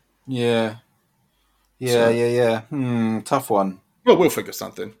we? Yeah. Tough one. Well, we'll think of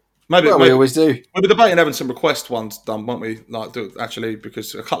something. Maybe we always do. We'll be debating having some request ones done, won't we?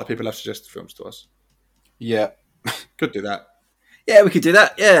 Because a couple of people have suggested films to us. Yeah, could do that. Yeah, we could do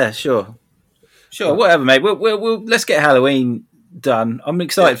that. Yeah, sure, whatever, mate. We'll let's get Halloween done. I'm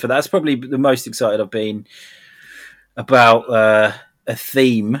excited for that. It's probably the most excited I've been about a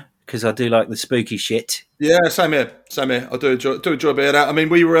theme because I do like the spooky shit. Yeah, same here. I do enjoy a bit of that. I mean,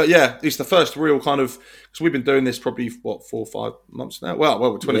 we were it's the first real kind of because we've been doing this probably 4 or 5 months now. Well,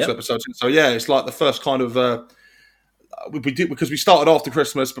 we're 22 episodes in, so yeah, it's like the first kind of we did because we started after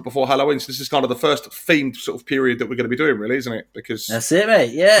Christmas but before Halloween. So this is kind of the first themed sort of period that we're going to be doing, really, isn't it? Because that's it,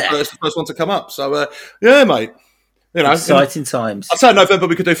 mate. Yeah, it's the first one to come up. So yeah, mate. You know, exciting times. I'd say in November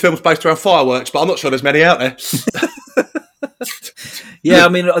we could do films based around fireworks, but I'm not sure there's many out there. Yeah, I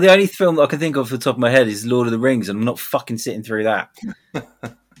mean, the only film that I can think of off the top of my head is Lord of the Rings, and I'm not fucking sitting through that.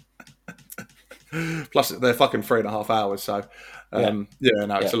 Plus, they're fucking 3.5 hours, so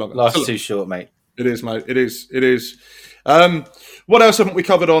it's a long. Life's too short, mate. It is, mate. It is. What else haven't we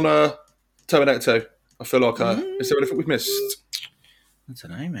covered on Terminator 2? I feel like is there anything we've missed? I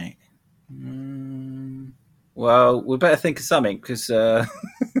don't know, mate. Well, we better think of something because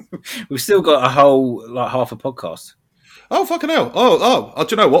we've still got a whole half a podcast. Oh, fucking hell. Oh,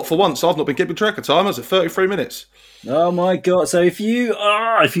 do you know what? For once, I've not been keeping track of time. I was at 33 minutes. Oh, my God. So if you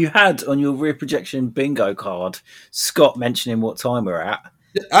had on your rear projection bingo card Scott mentioning what time we're at.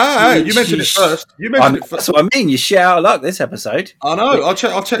 You mentioned it first. That's what I mean. You shit out of luck this episode. I know. I'll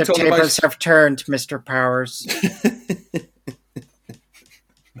check the on the tables have turned, Mr. Powers.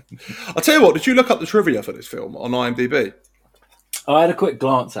 I'll tell you what. Did you look up the trivia for this film on IMDb? I had a quick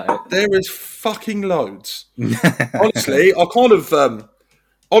glance at it. There is fucking loads. Honestly, I kind of... there's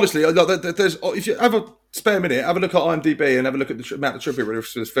if you have a spare minute, have a look at IMDb and have a look at the amount of trivia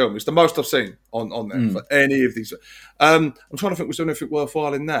for this film. It's the most I've seen on there for any of these. I'm trying to think was there anything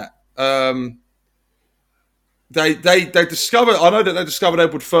worthwhile in that. They discovered... I know that they discovered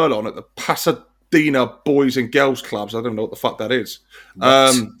Edward Furlong at the Pasadena Boys and Girls Clubs. I don't know what the fuck that is. I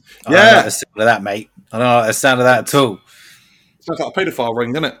don't like the sound of that, mate. I don't like the sound of that at all. Sounds like a paedophile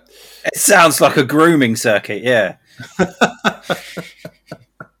ring, doesn't it? It sounds like a grooming circuit, yeah. But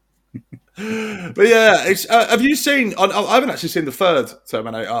yeah, it's. Have you seen? I haven't actually seen the third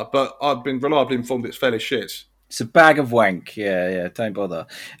Terminator, but I've been reliably informed it's fairly shit. It's a bag of wank. Yeah. Don't bother.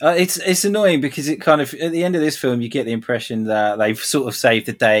 It's annoying because it kind of at the end of this film you get the impression that they've sort of saved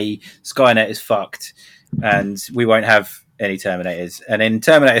the day. Skynet is fucked, and we won't have any Terminators. And in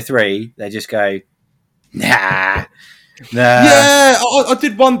Terminator 3, they just go, nah. Yeah, I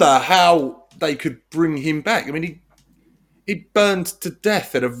did wonder how they could bring him back. I mean, he burned to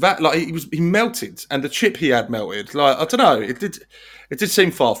death in a vat. Like he melted, and the chip he had melted. Like I don't know, it did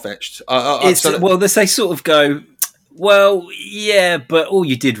seem far fetched. They sort of go, well, yeah, but all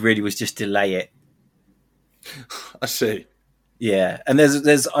you did really was just delay it. I see. Yeah, and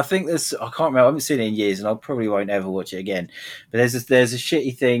there's I think there's I can't remember. I haven't seen it in years, and I probably won't ever watch it again. But there's a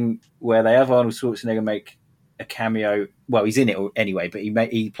shitty thing where they have Arnold Schwarzenegger make a cameo. Well, he's in it anyway, but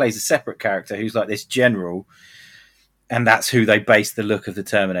he plays a separate character who's like this general, and that's who they base the look of the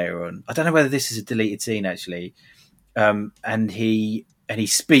Terminator on. I don't know whether this is a deleted scene actually. And he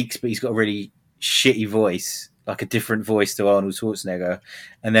speaks, but he's got a really shitty voice, like a different voice to Arnold Schwarzenegger.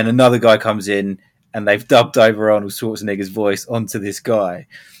 And then another guy comes in, and they've dubbed over Arnold Schwarzenegger's voice onto this guy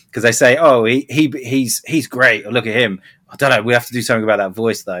because they say, "Oh, he's great. Look at him." I don't know. We have to do something about that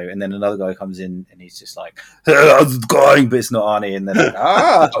voice though. And then another guy comes in, and he's just like, "How's it going?" But it's not Arnie. And then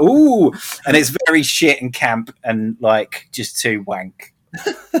ooh, and it's very shit and camp and like just too wank.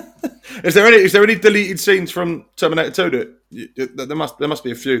 Is there any deleted scenes from Terminator 2 that there must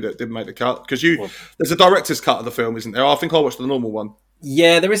be a few that didn't make the cut because there's a director's cut of the film, isn't there? I think I watched the normal one.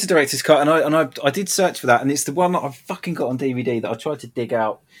 Yeah, there is a director's cut, and I did search for that, and it's the one that I've fucking got on DVD that I tried to dig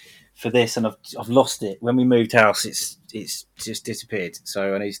out for this, and I've lost it. When we moved house, it's just disappeared,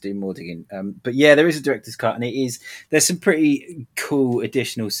 so I need to do more digging. But yeah, there is a director's cut, and there's some pretty cool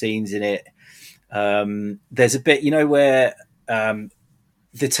additional scenes in it. There's a bit, where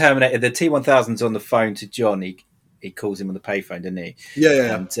the Terminator, the T-1000's on the phone to John. He calls him on the payphone, doesn't he?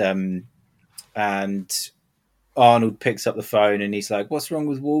 Yeah. And Arnold picks up the phone and he's like, "What's wrong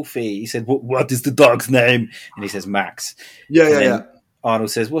with Wolfie?" He said, "What is the dog's name?" And he says, "Max." Yeah.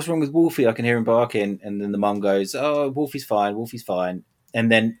 Arnold says, "What's wrong with Wolfie? I can hear him barking." And then the mum goes, "Oh, Wolfie's fine." And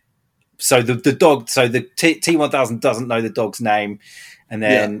then, so the dog, so the T-1000 doesn't know the dog's name. And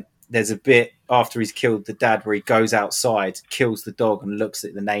then there's a bit after he's killed the dad where he goes outside, kills the dog and looks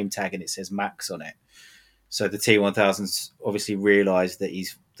at the name tag and it says Max on it. So the T-1000's obviously realised that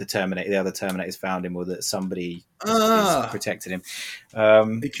he's the Terminator. The other Terminators found him, or that somebody has protected him.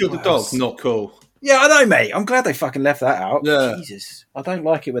 He killed the dog. Not cool. Yeah, I know, mate. I'm glad they fucking left that out. Yeah. Jesus, I don't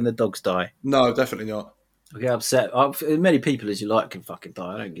like it when the dogs die. No, definitely not. I get upset. As many people as you like can fucking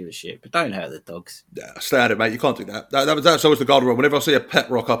die. I don't give a shit, but don't hurt the dogs. Yeah, standard, mate. You can't do that. That's always the golden rule. Whenever I see a pet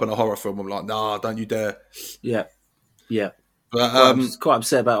rock up in a horror film, I'm like, nah, don't you dare. Yeah. But I'm quite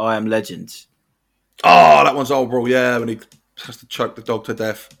upset about I Am Legend. Oh, that one's old, bro. Yeah, when he has to choke the dog to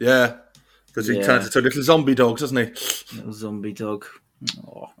death. Yeah, because he turns into a little zombie dog, doesn't he? Little zombie dog.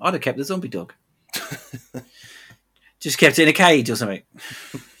 Oh, I'd have kept the zombie dog. Just kept it in a cage or something.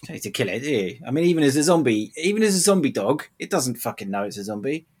 Don't need to kill it, do you? I mean, even as a zombie dog, it doesn't fucking know it's a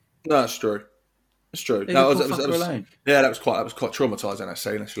zombie. No, that's true. That's true. That was quite traumatizing, that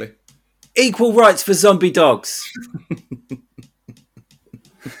scene, actually. Equal rights for zombie dogs.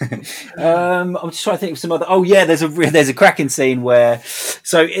 I'm just trying to think of some other. Oh yeah, there's a cracking scene where,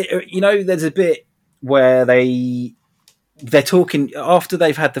 there's a bit where they're talking after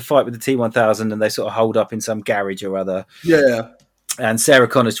they've had the fight with the T-1000 and they sort of hold up in some garage or other. Yeah. And Sarah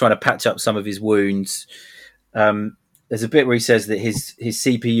Connor's trying to patch up some of his wounds. There's a bit where he says that his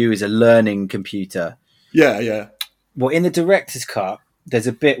CPU is a learning computer. Yeah. Well, in the director's cut, there's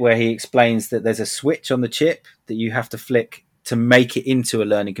a bit where he explains that there's a switch on the chip that you have to flick to make it into a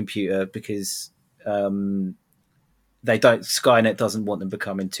learning computer because Skynet doesn't want them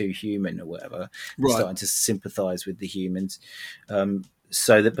becoming too human or whatever. Right. Starting to sympathise with the humans.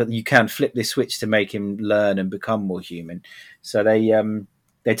 But you can flip this switch to make him learn and become more human. So they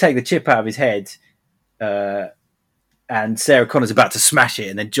take the chip out of his head, and Sarah Connor's about to smash it,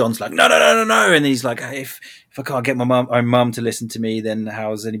 and then John's like, no, and he's like, if I can't get my own mum to listen to me, then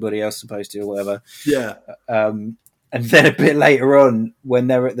how's anybody else supposed to, or whatever. Yeah. And then a bit later on, when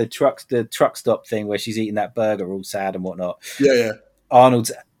they're at the truck stop thing where she's eating that burger, all sad and whatnot. Yeah.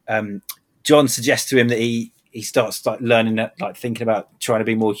 John suggests to him that he starts learning, thinking about trying to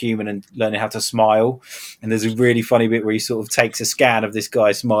be more human and learning how to smile. And there's a really funny bit where he sort of takes a scan of this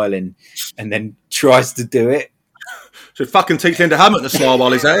guy smiling and then tries to do it. So fucking teach Linda Hammett to smile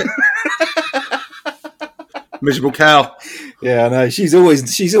while he's at it. Miserable cow. Yeah, I know. She's always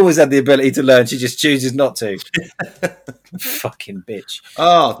had the ability to learn. She just chooses not to. Fucking bitch.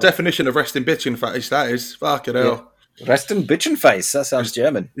 Oh, definition of resting bitching face, that is. Fucking hell. Yeah. Resting bitching face. That sounds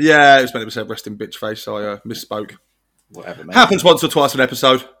German. Yeah, it was meant to be said resting bitch face. So I misspoke. Whatever, mate. Happens once or twice an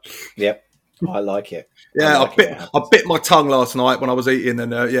episode. Yep. I like it. Yeah, I bit my tongue last night when I was eating,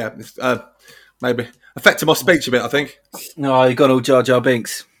 and maybe affected my speech a bit, I think. No, you got all Jar Jar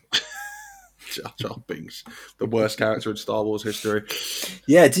Binks. Jar Jar Binks, the worst character in Star Wars history.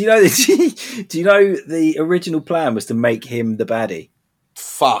 Yeah, do you know the original plan was to make him the baddie?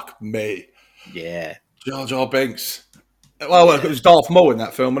 Fuck me. Yeah. Jar Jar Binks. Well, it was Darth Maul in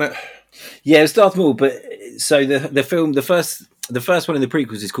that film, wasn't it? Yeah, it was Darth Maul, but so the film, the first one in the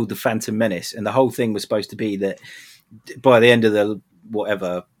prequels is called The Phantom Menace, and the whole thing was supposed to be that by the end of the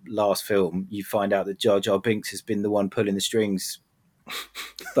whatever last film, you find out that Jar Jar Binks has been the one pulling the strings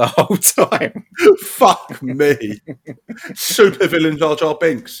the whole time. Fuck me. Super villain Jar Jar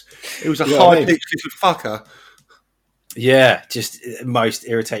Binks. It was a high-pitched little fucker. Yeah, just most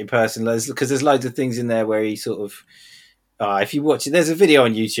irritating person. Because there's loads of things in there where he sort of... if you watch it, there's a video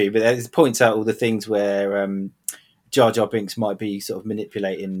on YouTube, but it points out all the things where Jar Jar Binks might be sort of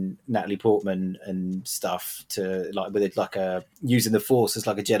manipulating Natalie Portman and stuff to using the Force as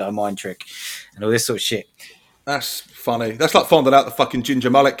like a Jedi mind trick and all this sort of shit. That's funny. That's like finding out the fucking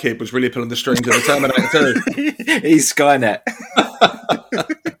Ginger Mullet kid was really pulling the strings of the Terminator 2. He's Skynet.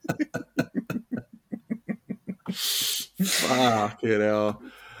 Fuck it hell.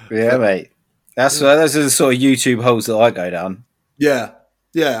 Yeah, mate. Those are the sort of YouTube holes that I go down. Yeah.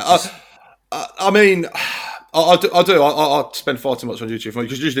 I mean, I do. I spend far too much on YouTube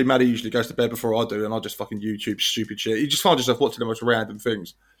because usually Maddie usually goes to bed before I do, and I just fucking YouTube stupid shit. You just find yourself watching the most random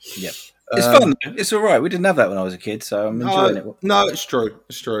things. Yeah, it's fun. It's all right. We didn't have that when I was a kid, so I'm enjoying it. No, it's true.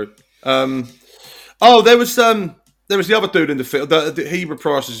 It's true. There was the other dude in the film. He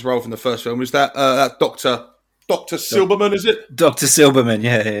reprises his role from the first film. Was that Dr. Silberman? Is it Dr. Silberman?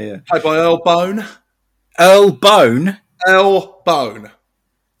 Yeah. Played by Earl Bone. Earl Bone. Earl Bone.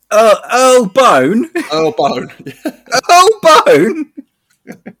 Earl Bone. Earl Bone. Earl Bone.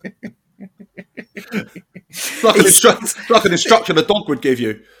 like an instruction a dog would give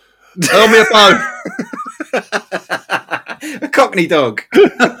you. Earl me a bone. A Cockney dog.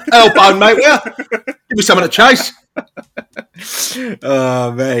 Earl Bone, mate. Give me something to chase.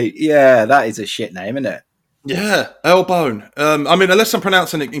 Oh, mate. Yeah, that is a shit name, isn't it? Yeah, Earl Bone. I mean, unless I'm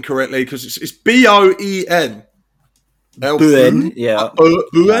pronouncing it incorrectly, because it's Boen. Bouen, yeah.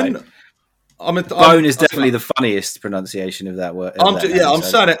 Bouen. Bone is definitely the funniest pronunciation of that word. I'm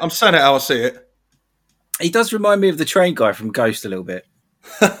saying it how I see it. He does remind me of the train guy from Ghost a little bit.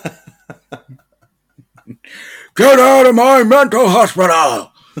 Get out of my mental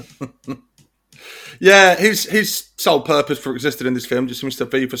hospital! Yeah, his sole purpose for existing in this film just seems to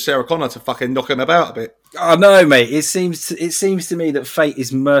be for Sarah Connor to fucking knock him about a bit. Oh no, mate! It seems to me that fate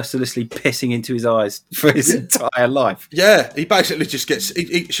is mercilessly pissing into his eyes for his entire life. Yeah, he basically just gets.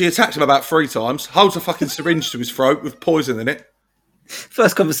 She attacks him about 3 times, holds a fucking syringe to his throat with poison in it.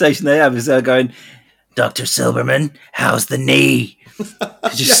 First conversation they have is her going, "Dr. Silberman, how's the knee?"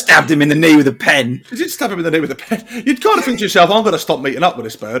 She just stabbed him in the knee with a pen. She did stab him in the knee with a pen. You'd kind of think to yourself, I'm going to stop meeting up with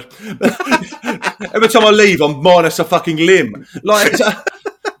this bird. Every time I leave, I'm minus a fucking limb. Like,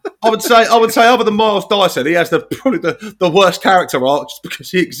 I would say, other than Miles Dyson, he has probably the worst character arc just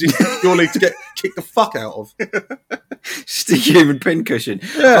because he exists purely to get kicked the fuck out of. Just a human pincushion.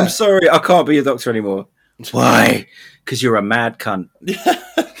 Yeah. I'm sorry, I can't be your doctor anymore. Why? Because you're a mad cunt. Yeah.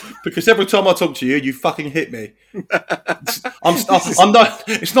 Because every time I talk to you, you fucking hit me. I'm not.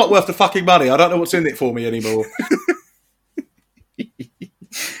 It's not worth the fucking money. I don't know what's in it for me anymore.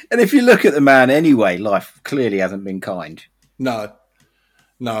 And if you look at the man anyway, life clearly hasn't been kind. No.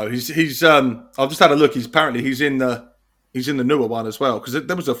 He's. I've just had a look. He's in the newer one as well because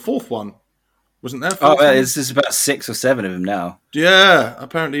there was a 4th one, wasn't there? There's about 6 or 7 of them now. Yeah,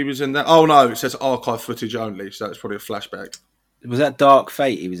 apparently he was in that. Oh no, it says archive footage only, so it's probably a flashback. Was that Dark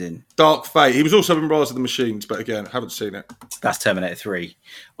Fate he was in? Dark Fate. He was also in Rise of the Machines, but again, haven't seen it. That's Terminator 3.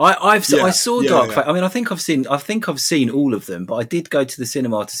 I saw Dark Fate. I mean, I think I've seen all of them, but I did go to the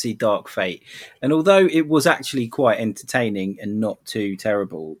cinema to see Dark Fate. And although it was actually quite entertaining and not too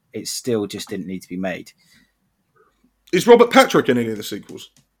terrible, it still just didn't need to be made. Is Robert Patrick in any of the sequels?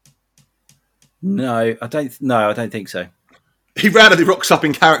 No, I don't think so. He randomly rocks up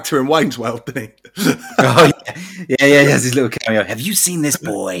in character in Wayne's World, didn't he? Oh, yeah, he has his little cameo. Have you seen this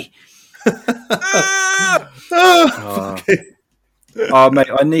boy? Mate,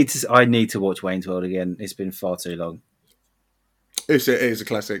 I need to watch Wayne's World again. It's been far too long. It is a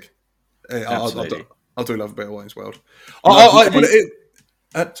classic. Absolutely. I do love a bit of Wayne's World.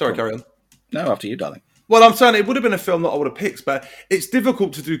 Sorry, carry on. No, after you, darling. Well, I'm saying it would have been a film that I would have picked, but it's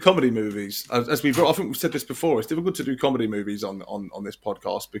difficult to do comedy movies. I think we've said this before. It's difficult to do comedy movies on this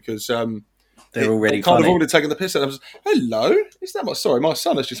podcast because they're already kind of already taking the piss out of us. Hello, is that sorry? My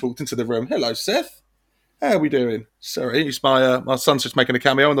son has just walked into the room. Hello, Seth. How are we doing? Sorry, it's my son's just making a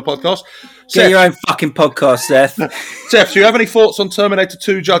cameo on the podcast. Get Seth, your own fucking podcast, Seth. Seth, do you have any thoughts on Terminator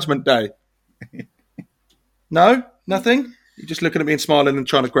 2 Judgment Day? No, nothing. You're just looking at me and smiling and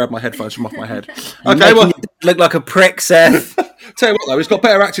trying to grab my headphones from off my head. Okay, well, look like a prick, Seth. Tell you what, though, he's got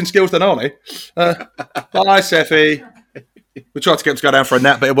better acting skills than Arnie. Bye, Seffy. We tried to get him to go down for a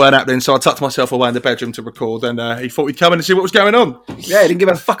nap, but it weren't happening, so I tucked myself away in the bedroom to record, and he thought he'd come in and see what was going on. Yeah, he didn't give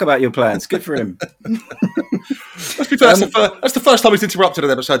a fuck about your plans. Good for him. That's the first time he's interrupted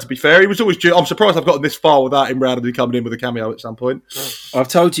an episode, to be fair. He was always due. I'm surprised I've gotten this far without him randomly coming in with a cameo at some point. I've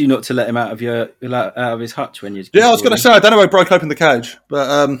told you not to let him out of his hutch when you... Yeah, I was going to say, I don't know how he broke open the cage,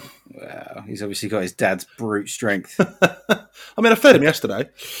 but... Well, he's obviously got his dad's brute strength. I mean, I fed him yesterday.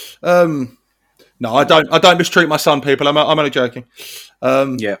 No, I don't mistreat my son, people. I'm only joking.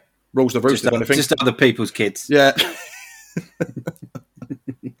 Yeah. Rules the roost, if anything. Just other people's kids. Yeah.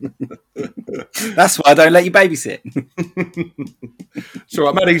 That's why I don't let you babysit. It's all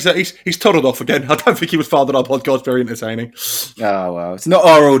right, man. He's toddled off again. I don't think he was found on our podcast very entertaining. Oh, well. It's not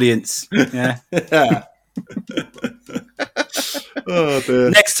our audience. Yeah. Yeah. Oh, dear.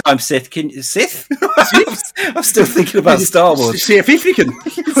 Next time, Sith? I'm still thinking about Star Wars. See if you can.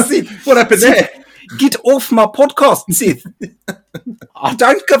 What happened there? Get off my podcast, Sith. I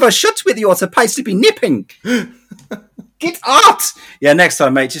don't give a shit whether you're supposed to be nipping. Get out! Yeah, next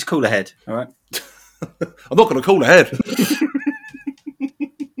time, mate, just call ahead, all right? I'm not going to call ahead.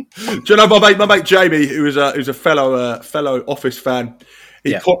 Do you know my mate Jamie, who's a fellow Office fan?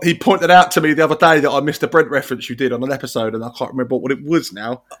 He pointed out to me the other day that I missed a Brent reference you did on an episode, and I can't remember what it was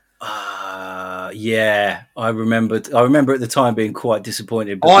now. Yeah, I remember at the time being quite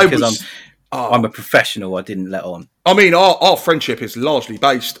disappointed, but because I'm a professional, I didn't let on. I mean, our friendship is largely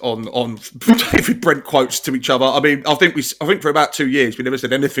based on David Brent quotes to each other. I mean, I think for about 2 years we never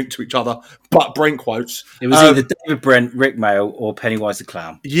said anything to each other but Brent quotes. It was either David Brent, Rick Mail, or Pennywise the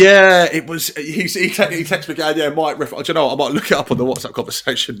Clown. Yeah, it was. He texted me going, "Yeah, Mike." Do you know what? I might look it up on the WhatsApp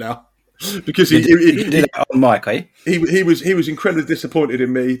conversation now because he did it on Mike, eh? He was incredibly disappointed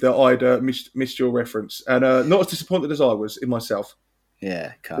in me that I'd missed your reference, and not as disappointed as I was in myself.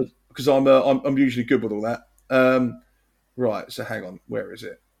 Yeah, can't. Because I'm usually good with all that. Right, so hang on, where is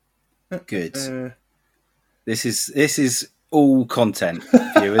it? Good. This is all content,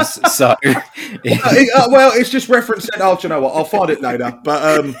 viewers. So, well, it's just reference. Oh, do you know what? I'll find it later.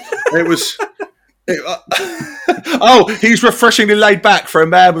 But it was. He's refreshingly laid back for a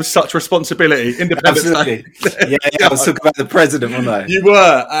man with such responsibility. Independence Day. Yeah, I was talking about the president, wasn't I? You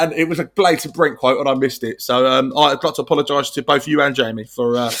were, and it was a blatant Brent quote, and I missed it. So I'd like to apologise to both you and Jamie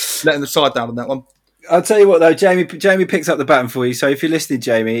for letting the side down on that one. I'll tell you what, though, Jamie picks up the baton for you. So if you're listening,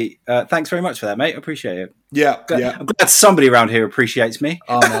 Jamie, thanks very much for that, mate. I appreciate it. Yeah. I'm glad somebody around here appreciates me.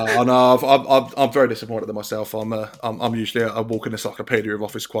 I know. I'm very disappointed in myself. I'm usually a walking encyclopedia of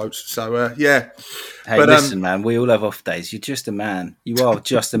office quotes. So yeah. Hey, but, listen, man. We all have off days. You're just a man. You are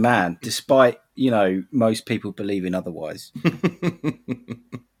just a man, despite most people believing otherwise.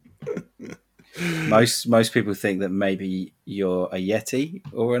 Most people think that maybe you're a yeti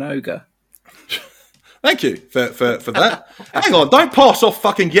or an ogre. Thank you for that. Hang on, don't pass off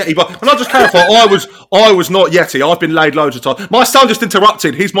fucking Yeti. But can I just clarify? I was not Yeti. I've been laid loads of times. My son just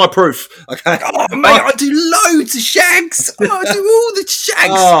interrupted. He's my proof. Okay. Oh mate, I do loads of shags. I do all the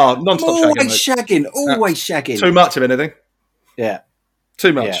shags. Oh, non-stop shagging. Always shagging. Too much of anything. Yeah.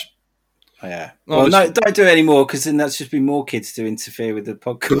 Too much. Yeah. Well, no, don't do it anymore because then that's just be more kids to interfere with the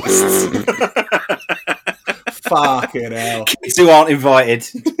podcast. Fucking hell. Kids who aren't invited.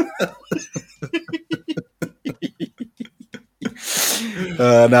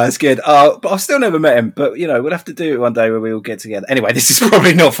 No, it's good. But I've still never met him. But we'll have to do it one day where we all get together. Anyway, this is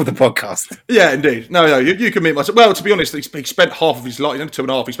probably not for the podcast. Yeah, indeed. No, you can meet myself. Well, to be honest, he spent half of his life,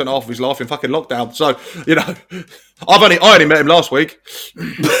 2.5. He spent half of his life in fucking lockdown. So I only met him last week.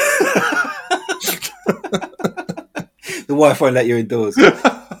 The wife won't let you indoors.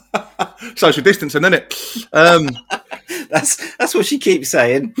 Social distancing, isn't it? That's what she keeps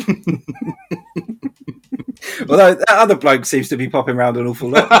saying. Although that other bloke seems to be popping around an awful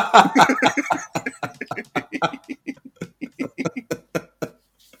lot.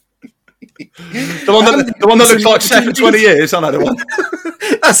 the one that looks like Seth for 20 years. I know the one.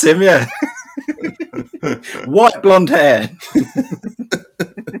 That's him, yeah. White blonde hair.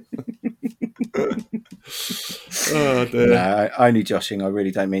 Oh, dear. No, only joshing. I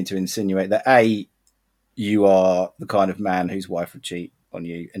really don't mean to insinuate that A, you are the kind of man whose wife would cheat on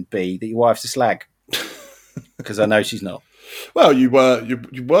you, and B, that your wife's a slag. Because I know she's not. Well, you work.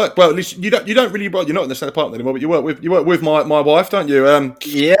 Well, at least you don't really work. You're not in the same apartment anymore, but you work with my wife, don't you?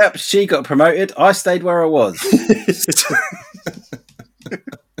 Yep, she got promoted. I stayed where I was.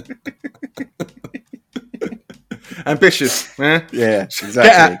 Ambitious, yeah. Yeah,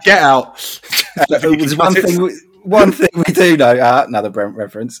 exactly. Get out. There's one thing we do know, another Brent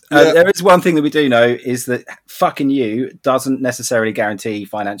reference. There is one thing that we do know is that fucking you doesn't necessarily guarantee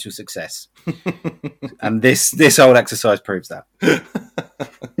financial success, and this whole exercise proves that.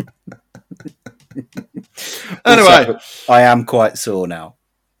 Anyway, also, I am quite sore now.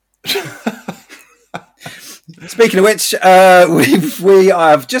 Speaking of which, we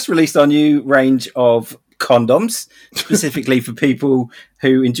have just released our new range of condoms, specifically for people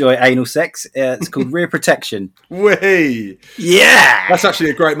who enjoy anal sex. It's called Rear Protection. Yeah, that's actually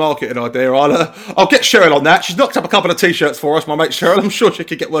a great marketing idea. I'll get Cheryl on that. She's knocked up a couple of t-shirts for us, my mate Cheryl. I'm sure she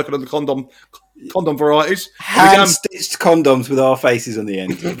could get working on the condom varieties. Hand stitched condoms with our faces on the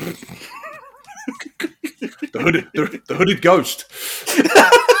end. the hooded ghost.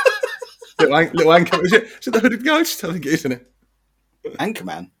 little anchor. Is it the hooded ghost? I think it is, isn't it?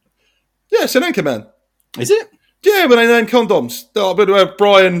 Anchorman. Yeah, it's an Anchorman. Is it? Yeah, when they name condoms.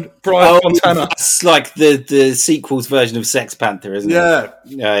 Brian Fontana. That's like the sequel's version of Sex Panther, isn't it?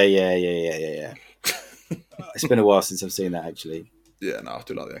 Yeah. It's been a while since I've seen that, actually. Yeah, no, I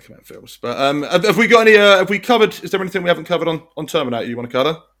do like the Anchorman films. But have we got any? Have we covered? Is there anything we haven't covered on Terminator you want to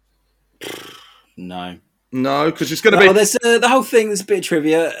cover? No, because it's going to be. There's the whole thing. There's a bit of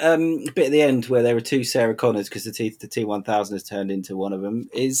trivia. A bit at the end where there were two Sarah Connors because the T1000 has turned into one of them.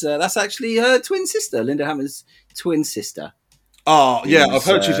 That's actually her twin sister, Linda Hammer's twin sister. Oh yeah, I've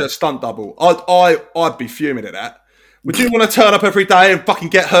heard she's a stunt double. I'd be fuming at that. Would you want to turn up every day and fucking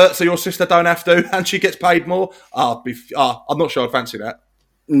get hurt so your sister don't have to and she gets paid more? I'm not sure I'd fancy that.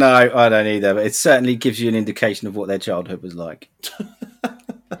 No, I don't either. But it certainly gives you an indication of what their childhood was like.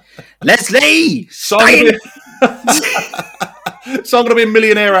 Leslie! So I'm going to be a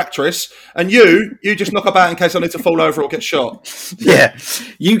millionaire actress, and you just knock about in case I need to fall over or get shot. Yeah,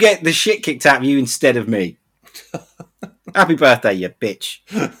 you get the shit kicked out of you instead of me. Happy birthday, you bitch.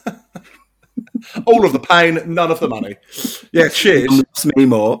 All of the pain, none of the money. Yeah, cheers. Me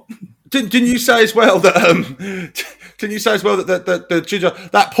more. Didn't you say as well that the ginger,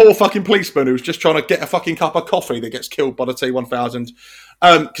 that poor fucking policeman who was just trying to get a fucking cup of coffee that gets killed by the T1000,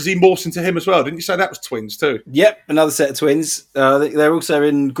 because he morphs into him as well? Didn't you say that was twins too? Yep, another set of twins. They're also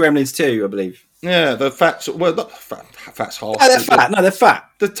in Gremlins 2, I believe. Yeah, the fat's half. Oh, they're fat. No, they're fat.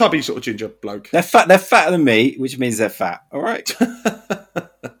 The tubby sort of ginger bloke. They're fat. They're fatter than me, which means they're fat. All right.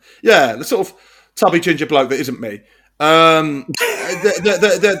 Yeah, the sort of tubby ginger bloke that isn't me. The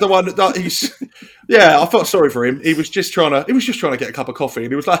one that he's. Yeah, I felt sorry for him. He was just trying to get a cup of coffee,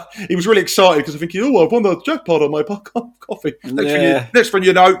 and he was really excited because I think, I've won the jackpot on my coffee. Next thing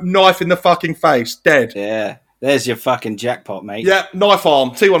you know, knife in the fucking face, dead. Yeah. There's your fucking jackpot, mate. Yeah, knife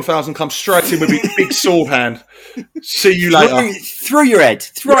arm. T1000 comes straight in with his big sword hand. See you later. Through your head.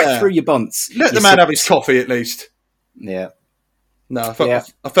 Right through your bunts. Let the man have his coffee at least. Yeah. No,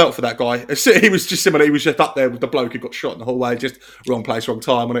 I felt for that guy. He was just similar. He was just up there with the bloke who got shot in the hallway. Just wrong place, wrong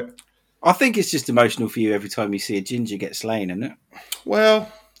time, wasn't it? I think it's just emotional for you every time you see a ginger get slain, isn't it? Well,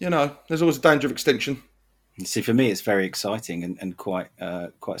 there's always a danger of extinction. See, for me, it's very exciting and quite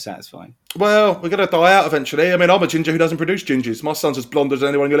satisfying. Well, we're going to die out eventually. I mean, I'm a ginger who doesn't produce gingers. My son's as blonde as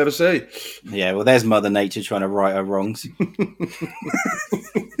anyone you'll ever see. Yeah, well, there's Mother Nature trying to right her wrongs.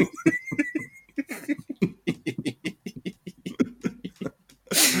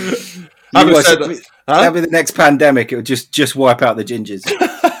 That'll be the next pandemic. It'll just wipe out the gingers.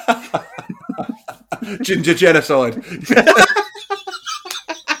 Ginger genocide.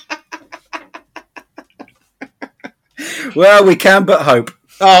 Well, we can but hope.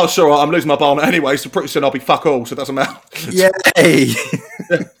 Oh, it's all right. I'm losing my barnet anyway, so pretty soon I'll be fuck all, so it doesn't matter. Yay!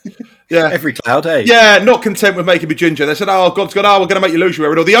 Yeah. Every cloud, eh? Yeah, not content with making me ginger. They said, God's gone, we're going to make you lose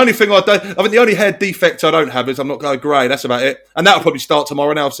your hair. The only thing the only hair defect I don't have is I'm not going grey. That's about it. And that'll probably start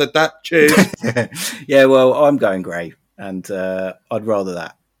tomorrow now I've said that. Cheers. Yeah, well, I'm going grey, and I'd rather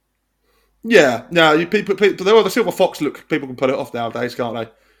that. Yeah, no, people, the silver fox look, people can put it off nowadays, can't they?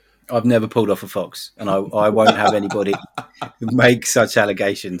 I've never pulled off a fox, and I won't have anybody make such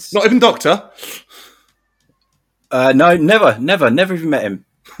allegations. Not even Doctor? No, never even met him.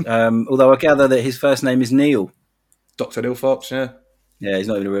 Although I gather that his first name is Neil. Dr. Neil Fox, yeah. Yeah, he's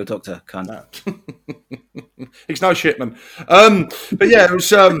not even a real doctor, cunt. No. He's no shitman. But yeah, it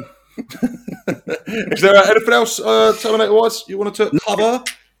was... Is there anything else, Terminator-wise, you wanted to cover?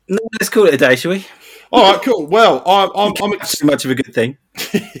 No, let's call it a day, shall we? All right, cool. Well, I'm too much of a good thing.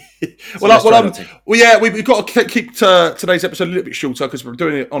 We've got to keep today's episode a little bit shorter because we're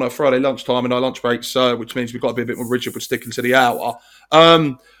doing it on a Friday lunchtime in our lunch breaks, which means we've got to be a bit more rigid with sticking to the hour.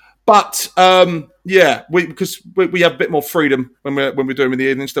 Because we have a bit more freedom when we're doing in the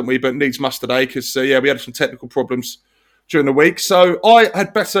evenings, don't we? But needs must today because we had some technical problems during the week, so I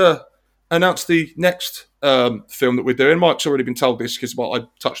had better announce the next film that we're doing. Mike's already been told this because I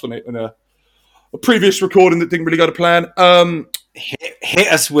touched on it in a previous recording that didn't really go to plan.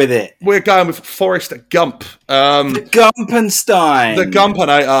 Hit us with it. We're going with Forrest Gump. The Gumpenstein. The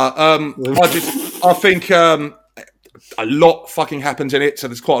Gumpinator. I think a lot fucking happens in it, so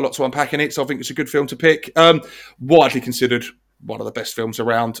there's quite a lot to unpack in it, so I think it's a good film to pick. Widely considered one of the best films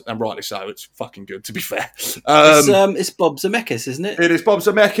around, and rightly so. It's fucking good, to be fair. It's Bob Zemeckis, isn't it? It is Bob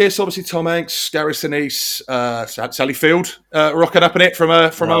Zemeckis, obviously Tom Hanks, Gary Sinise, Sally Field rocking up in it from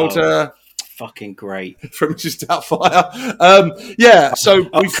old... fucking great. From Just Outfire. So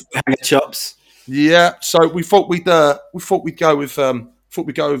we chops. Yeah, so we thought we'd go with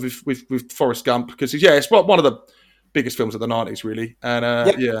Forrest Gump because it's one of the biggest films of the 90s, really. And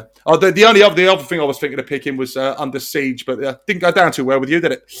the other thing I was thinking of picking was Under Siege, but didn't go down too well with you,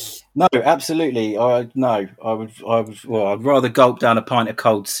 did it? No, absolutely. I'd rather gulp down a pint of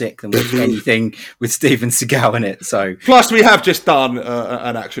cold sick than watch anything with Steven Seagal in it. So plus we have just done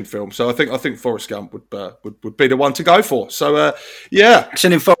an action film, so I think Forrest Gump would be the one to go for. So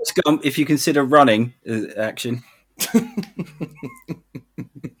action in Forrest Gump if you consider running action.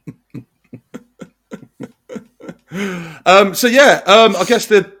 I guess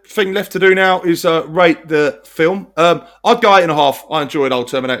the thing left to do now is rate the film. I'd go 8.5. I enjoyed Old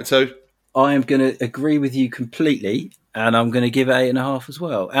Terminator 2. I am going to agree with you completely, and I'm going to give it 8.5 as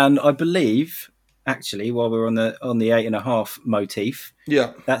well. And I believe, actually, while we're on the 8.5 motif,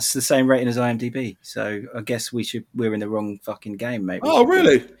 that's the same rating as IMDb. So I guess we're in the wrong fucking game, mate. Oh,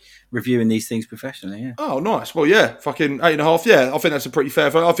 really? Reviewing these things professionally, yeah. Oh, nice. Well, fucking 8.5. Yeah, I think that's a pretty fair.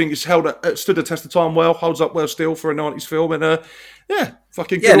 I think it's stood the test of time well, holds up well still for a 90s film, and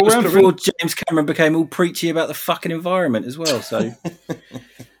fucking good all around. Before James Cameron became all preachy about the fucking environment as well. So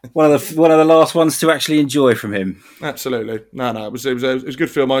one of the last ones to actually enjoy from him. Absolutely. No, it was a good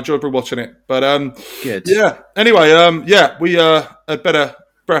film. I enjoyed watching it. But good. Yeah. Anyway, we had better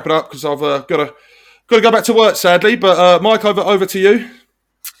wrap it up because I've got to go back to work, sadly. But Mike, over to you.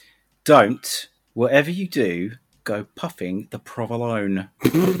 Don't, whatever you do, go puffing the provolone.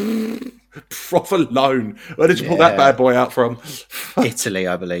 Provolone. Where did you pull that bad boy out from? Italy,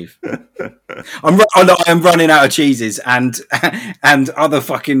 I believe. I'm running out of cheeses and other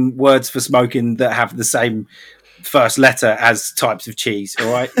fucking words for smoking that have the same first letter as types of cheese.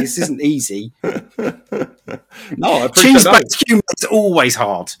 All right, this isn't easy. No, cheese-based humour is always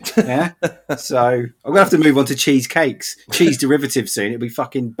hard. Yeah, so I'm gonna have to move on to cheesecakes, cheese derivatives soon. It'll be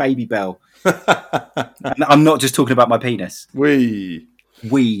fucking Baby Bell. And I'm not just talking about my penis. Wee.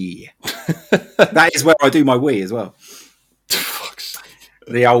 That is where I do my wee as well.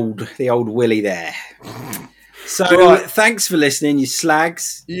 The old willy there. So thanks for listening, you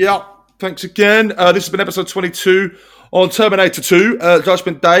slags. Yep. Thanks again. This has been episode 22 on Terminator 2,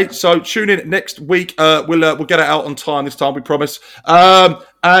 Judgment Day. So tune in next week. We'll get it out on time this time, we promise.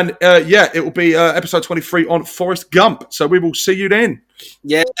 It will be episode 23 on Forrest Gump. So we will see you then.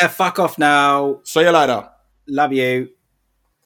 Yeah, fuck off now. See you later. Love you.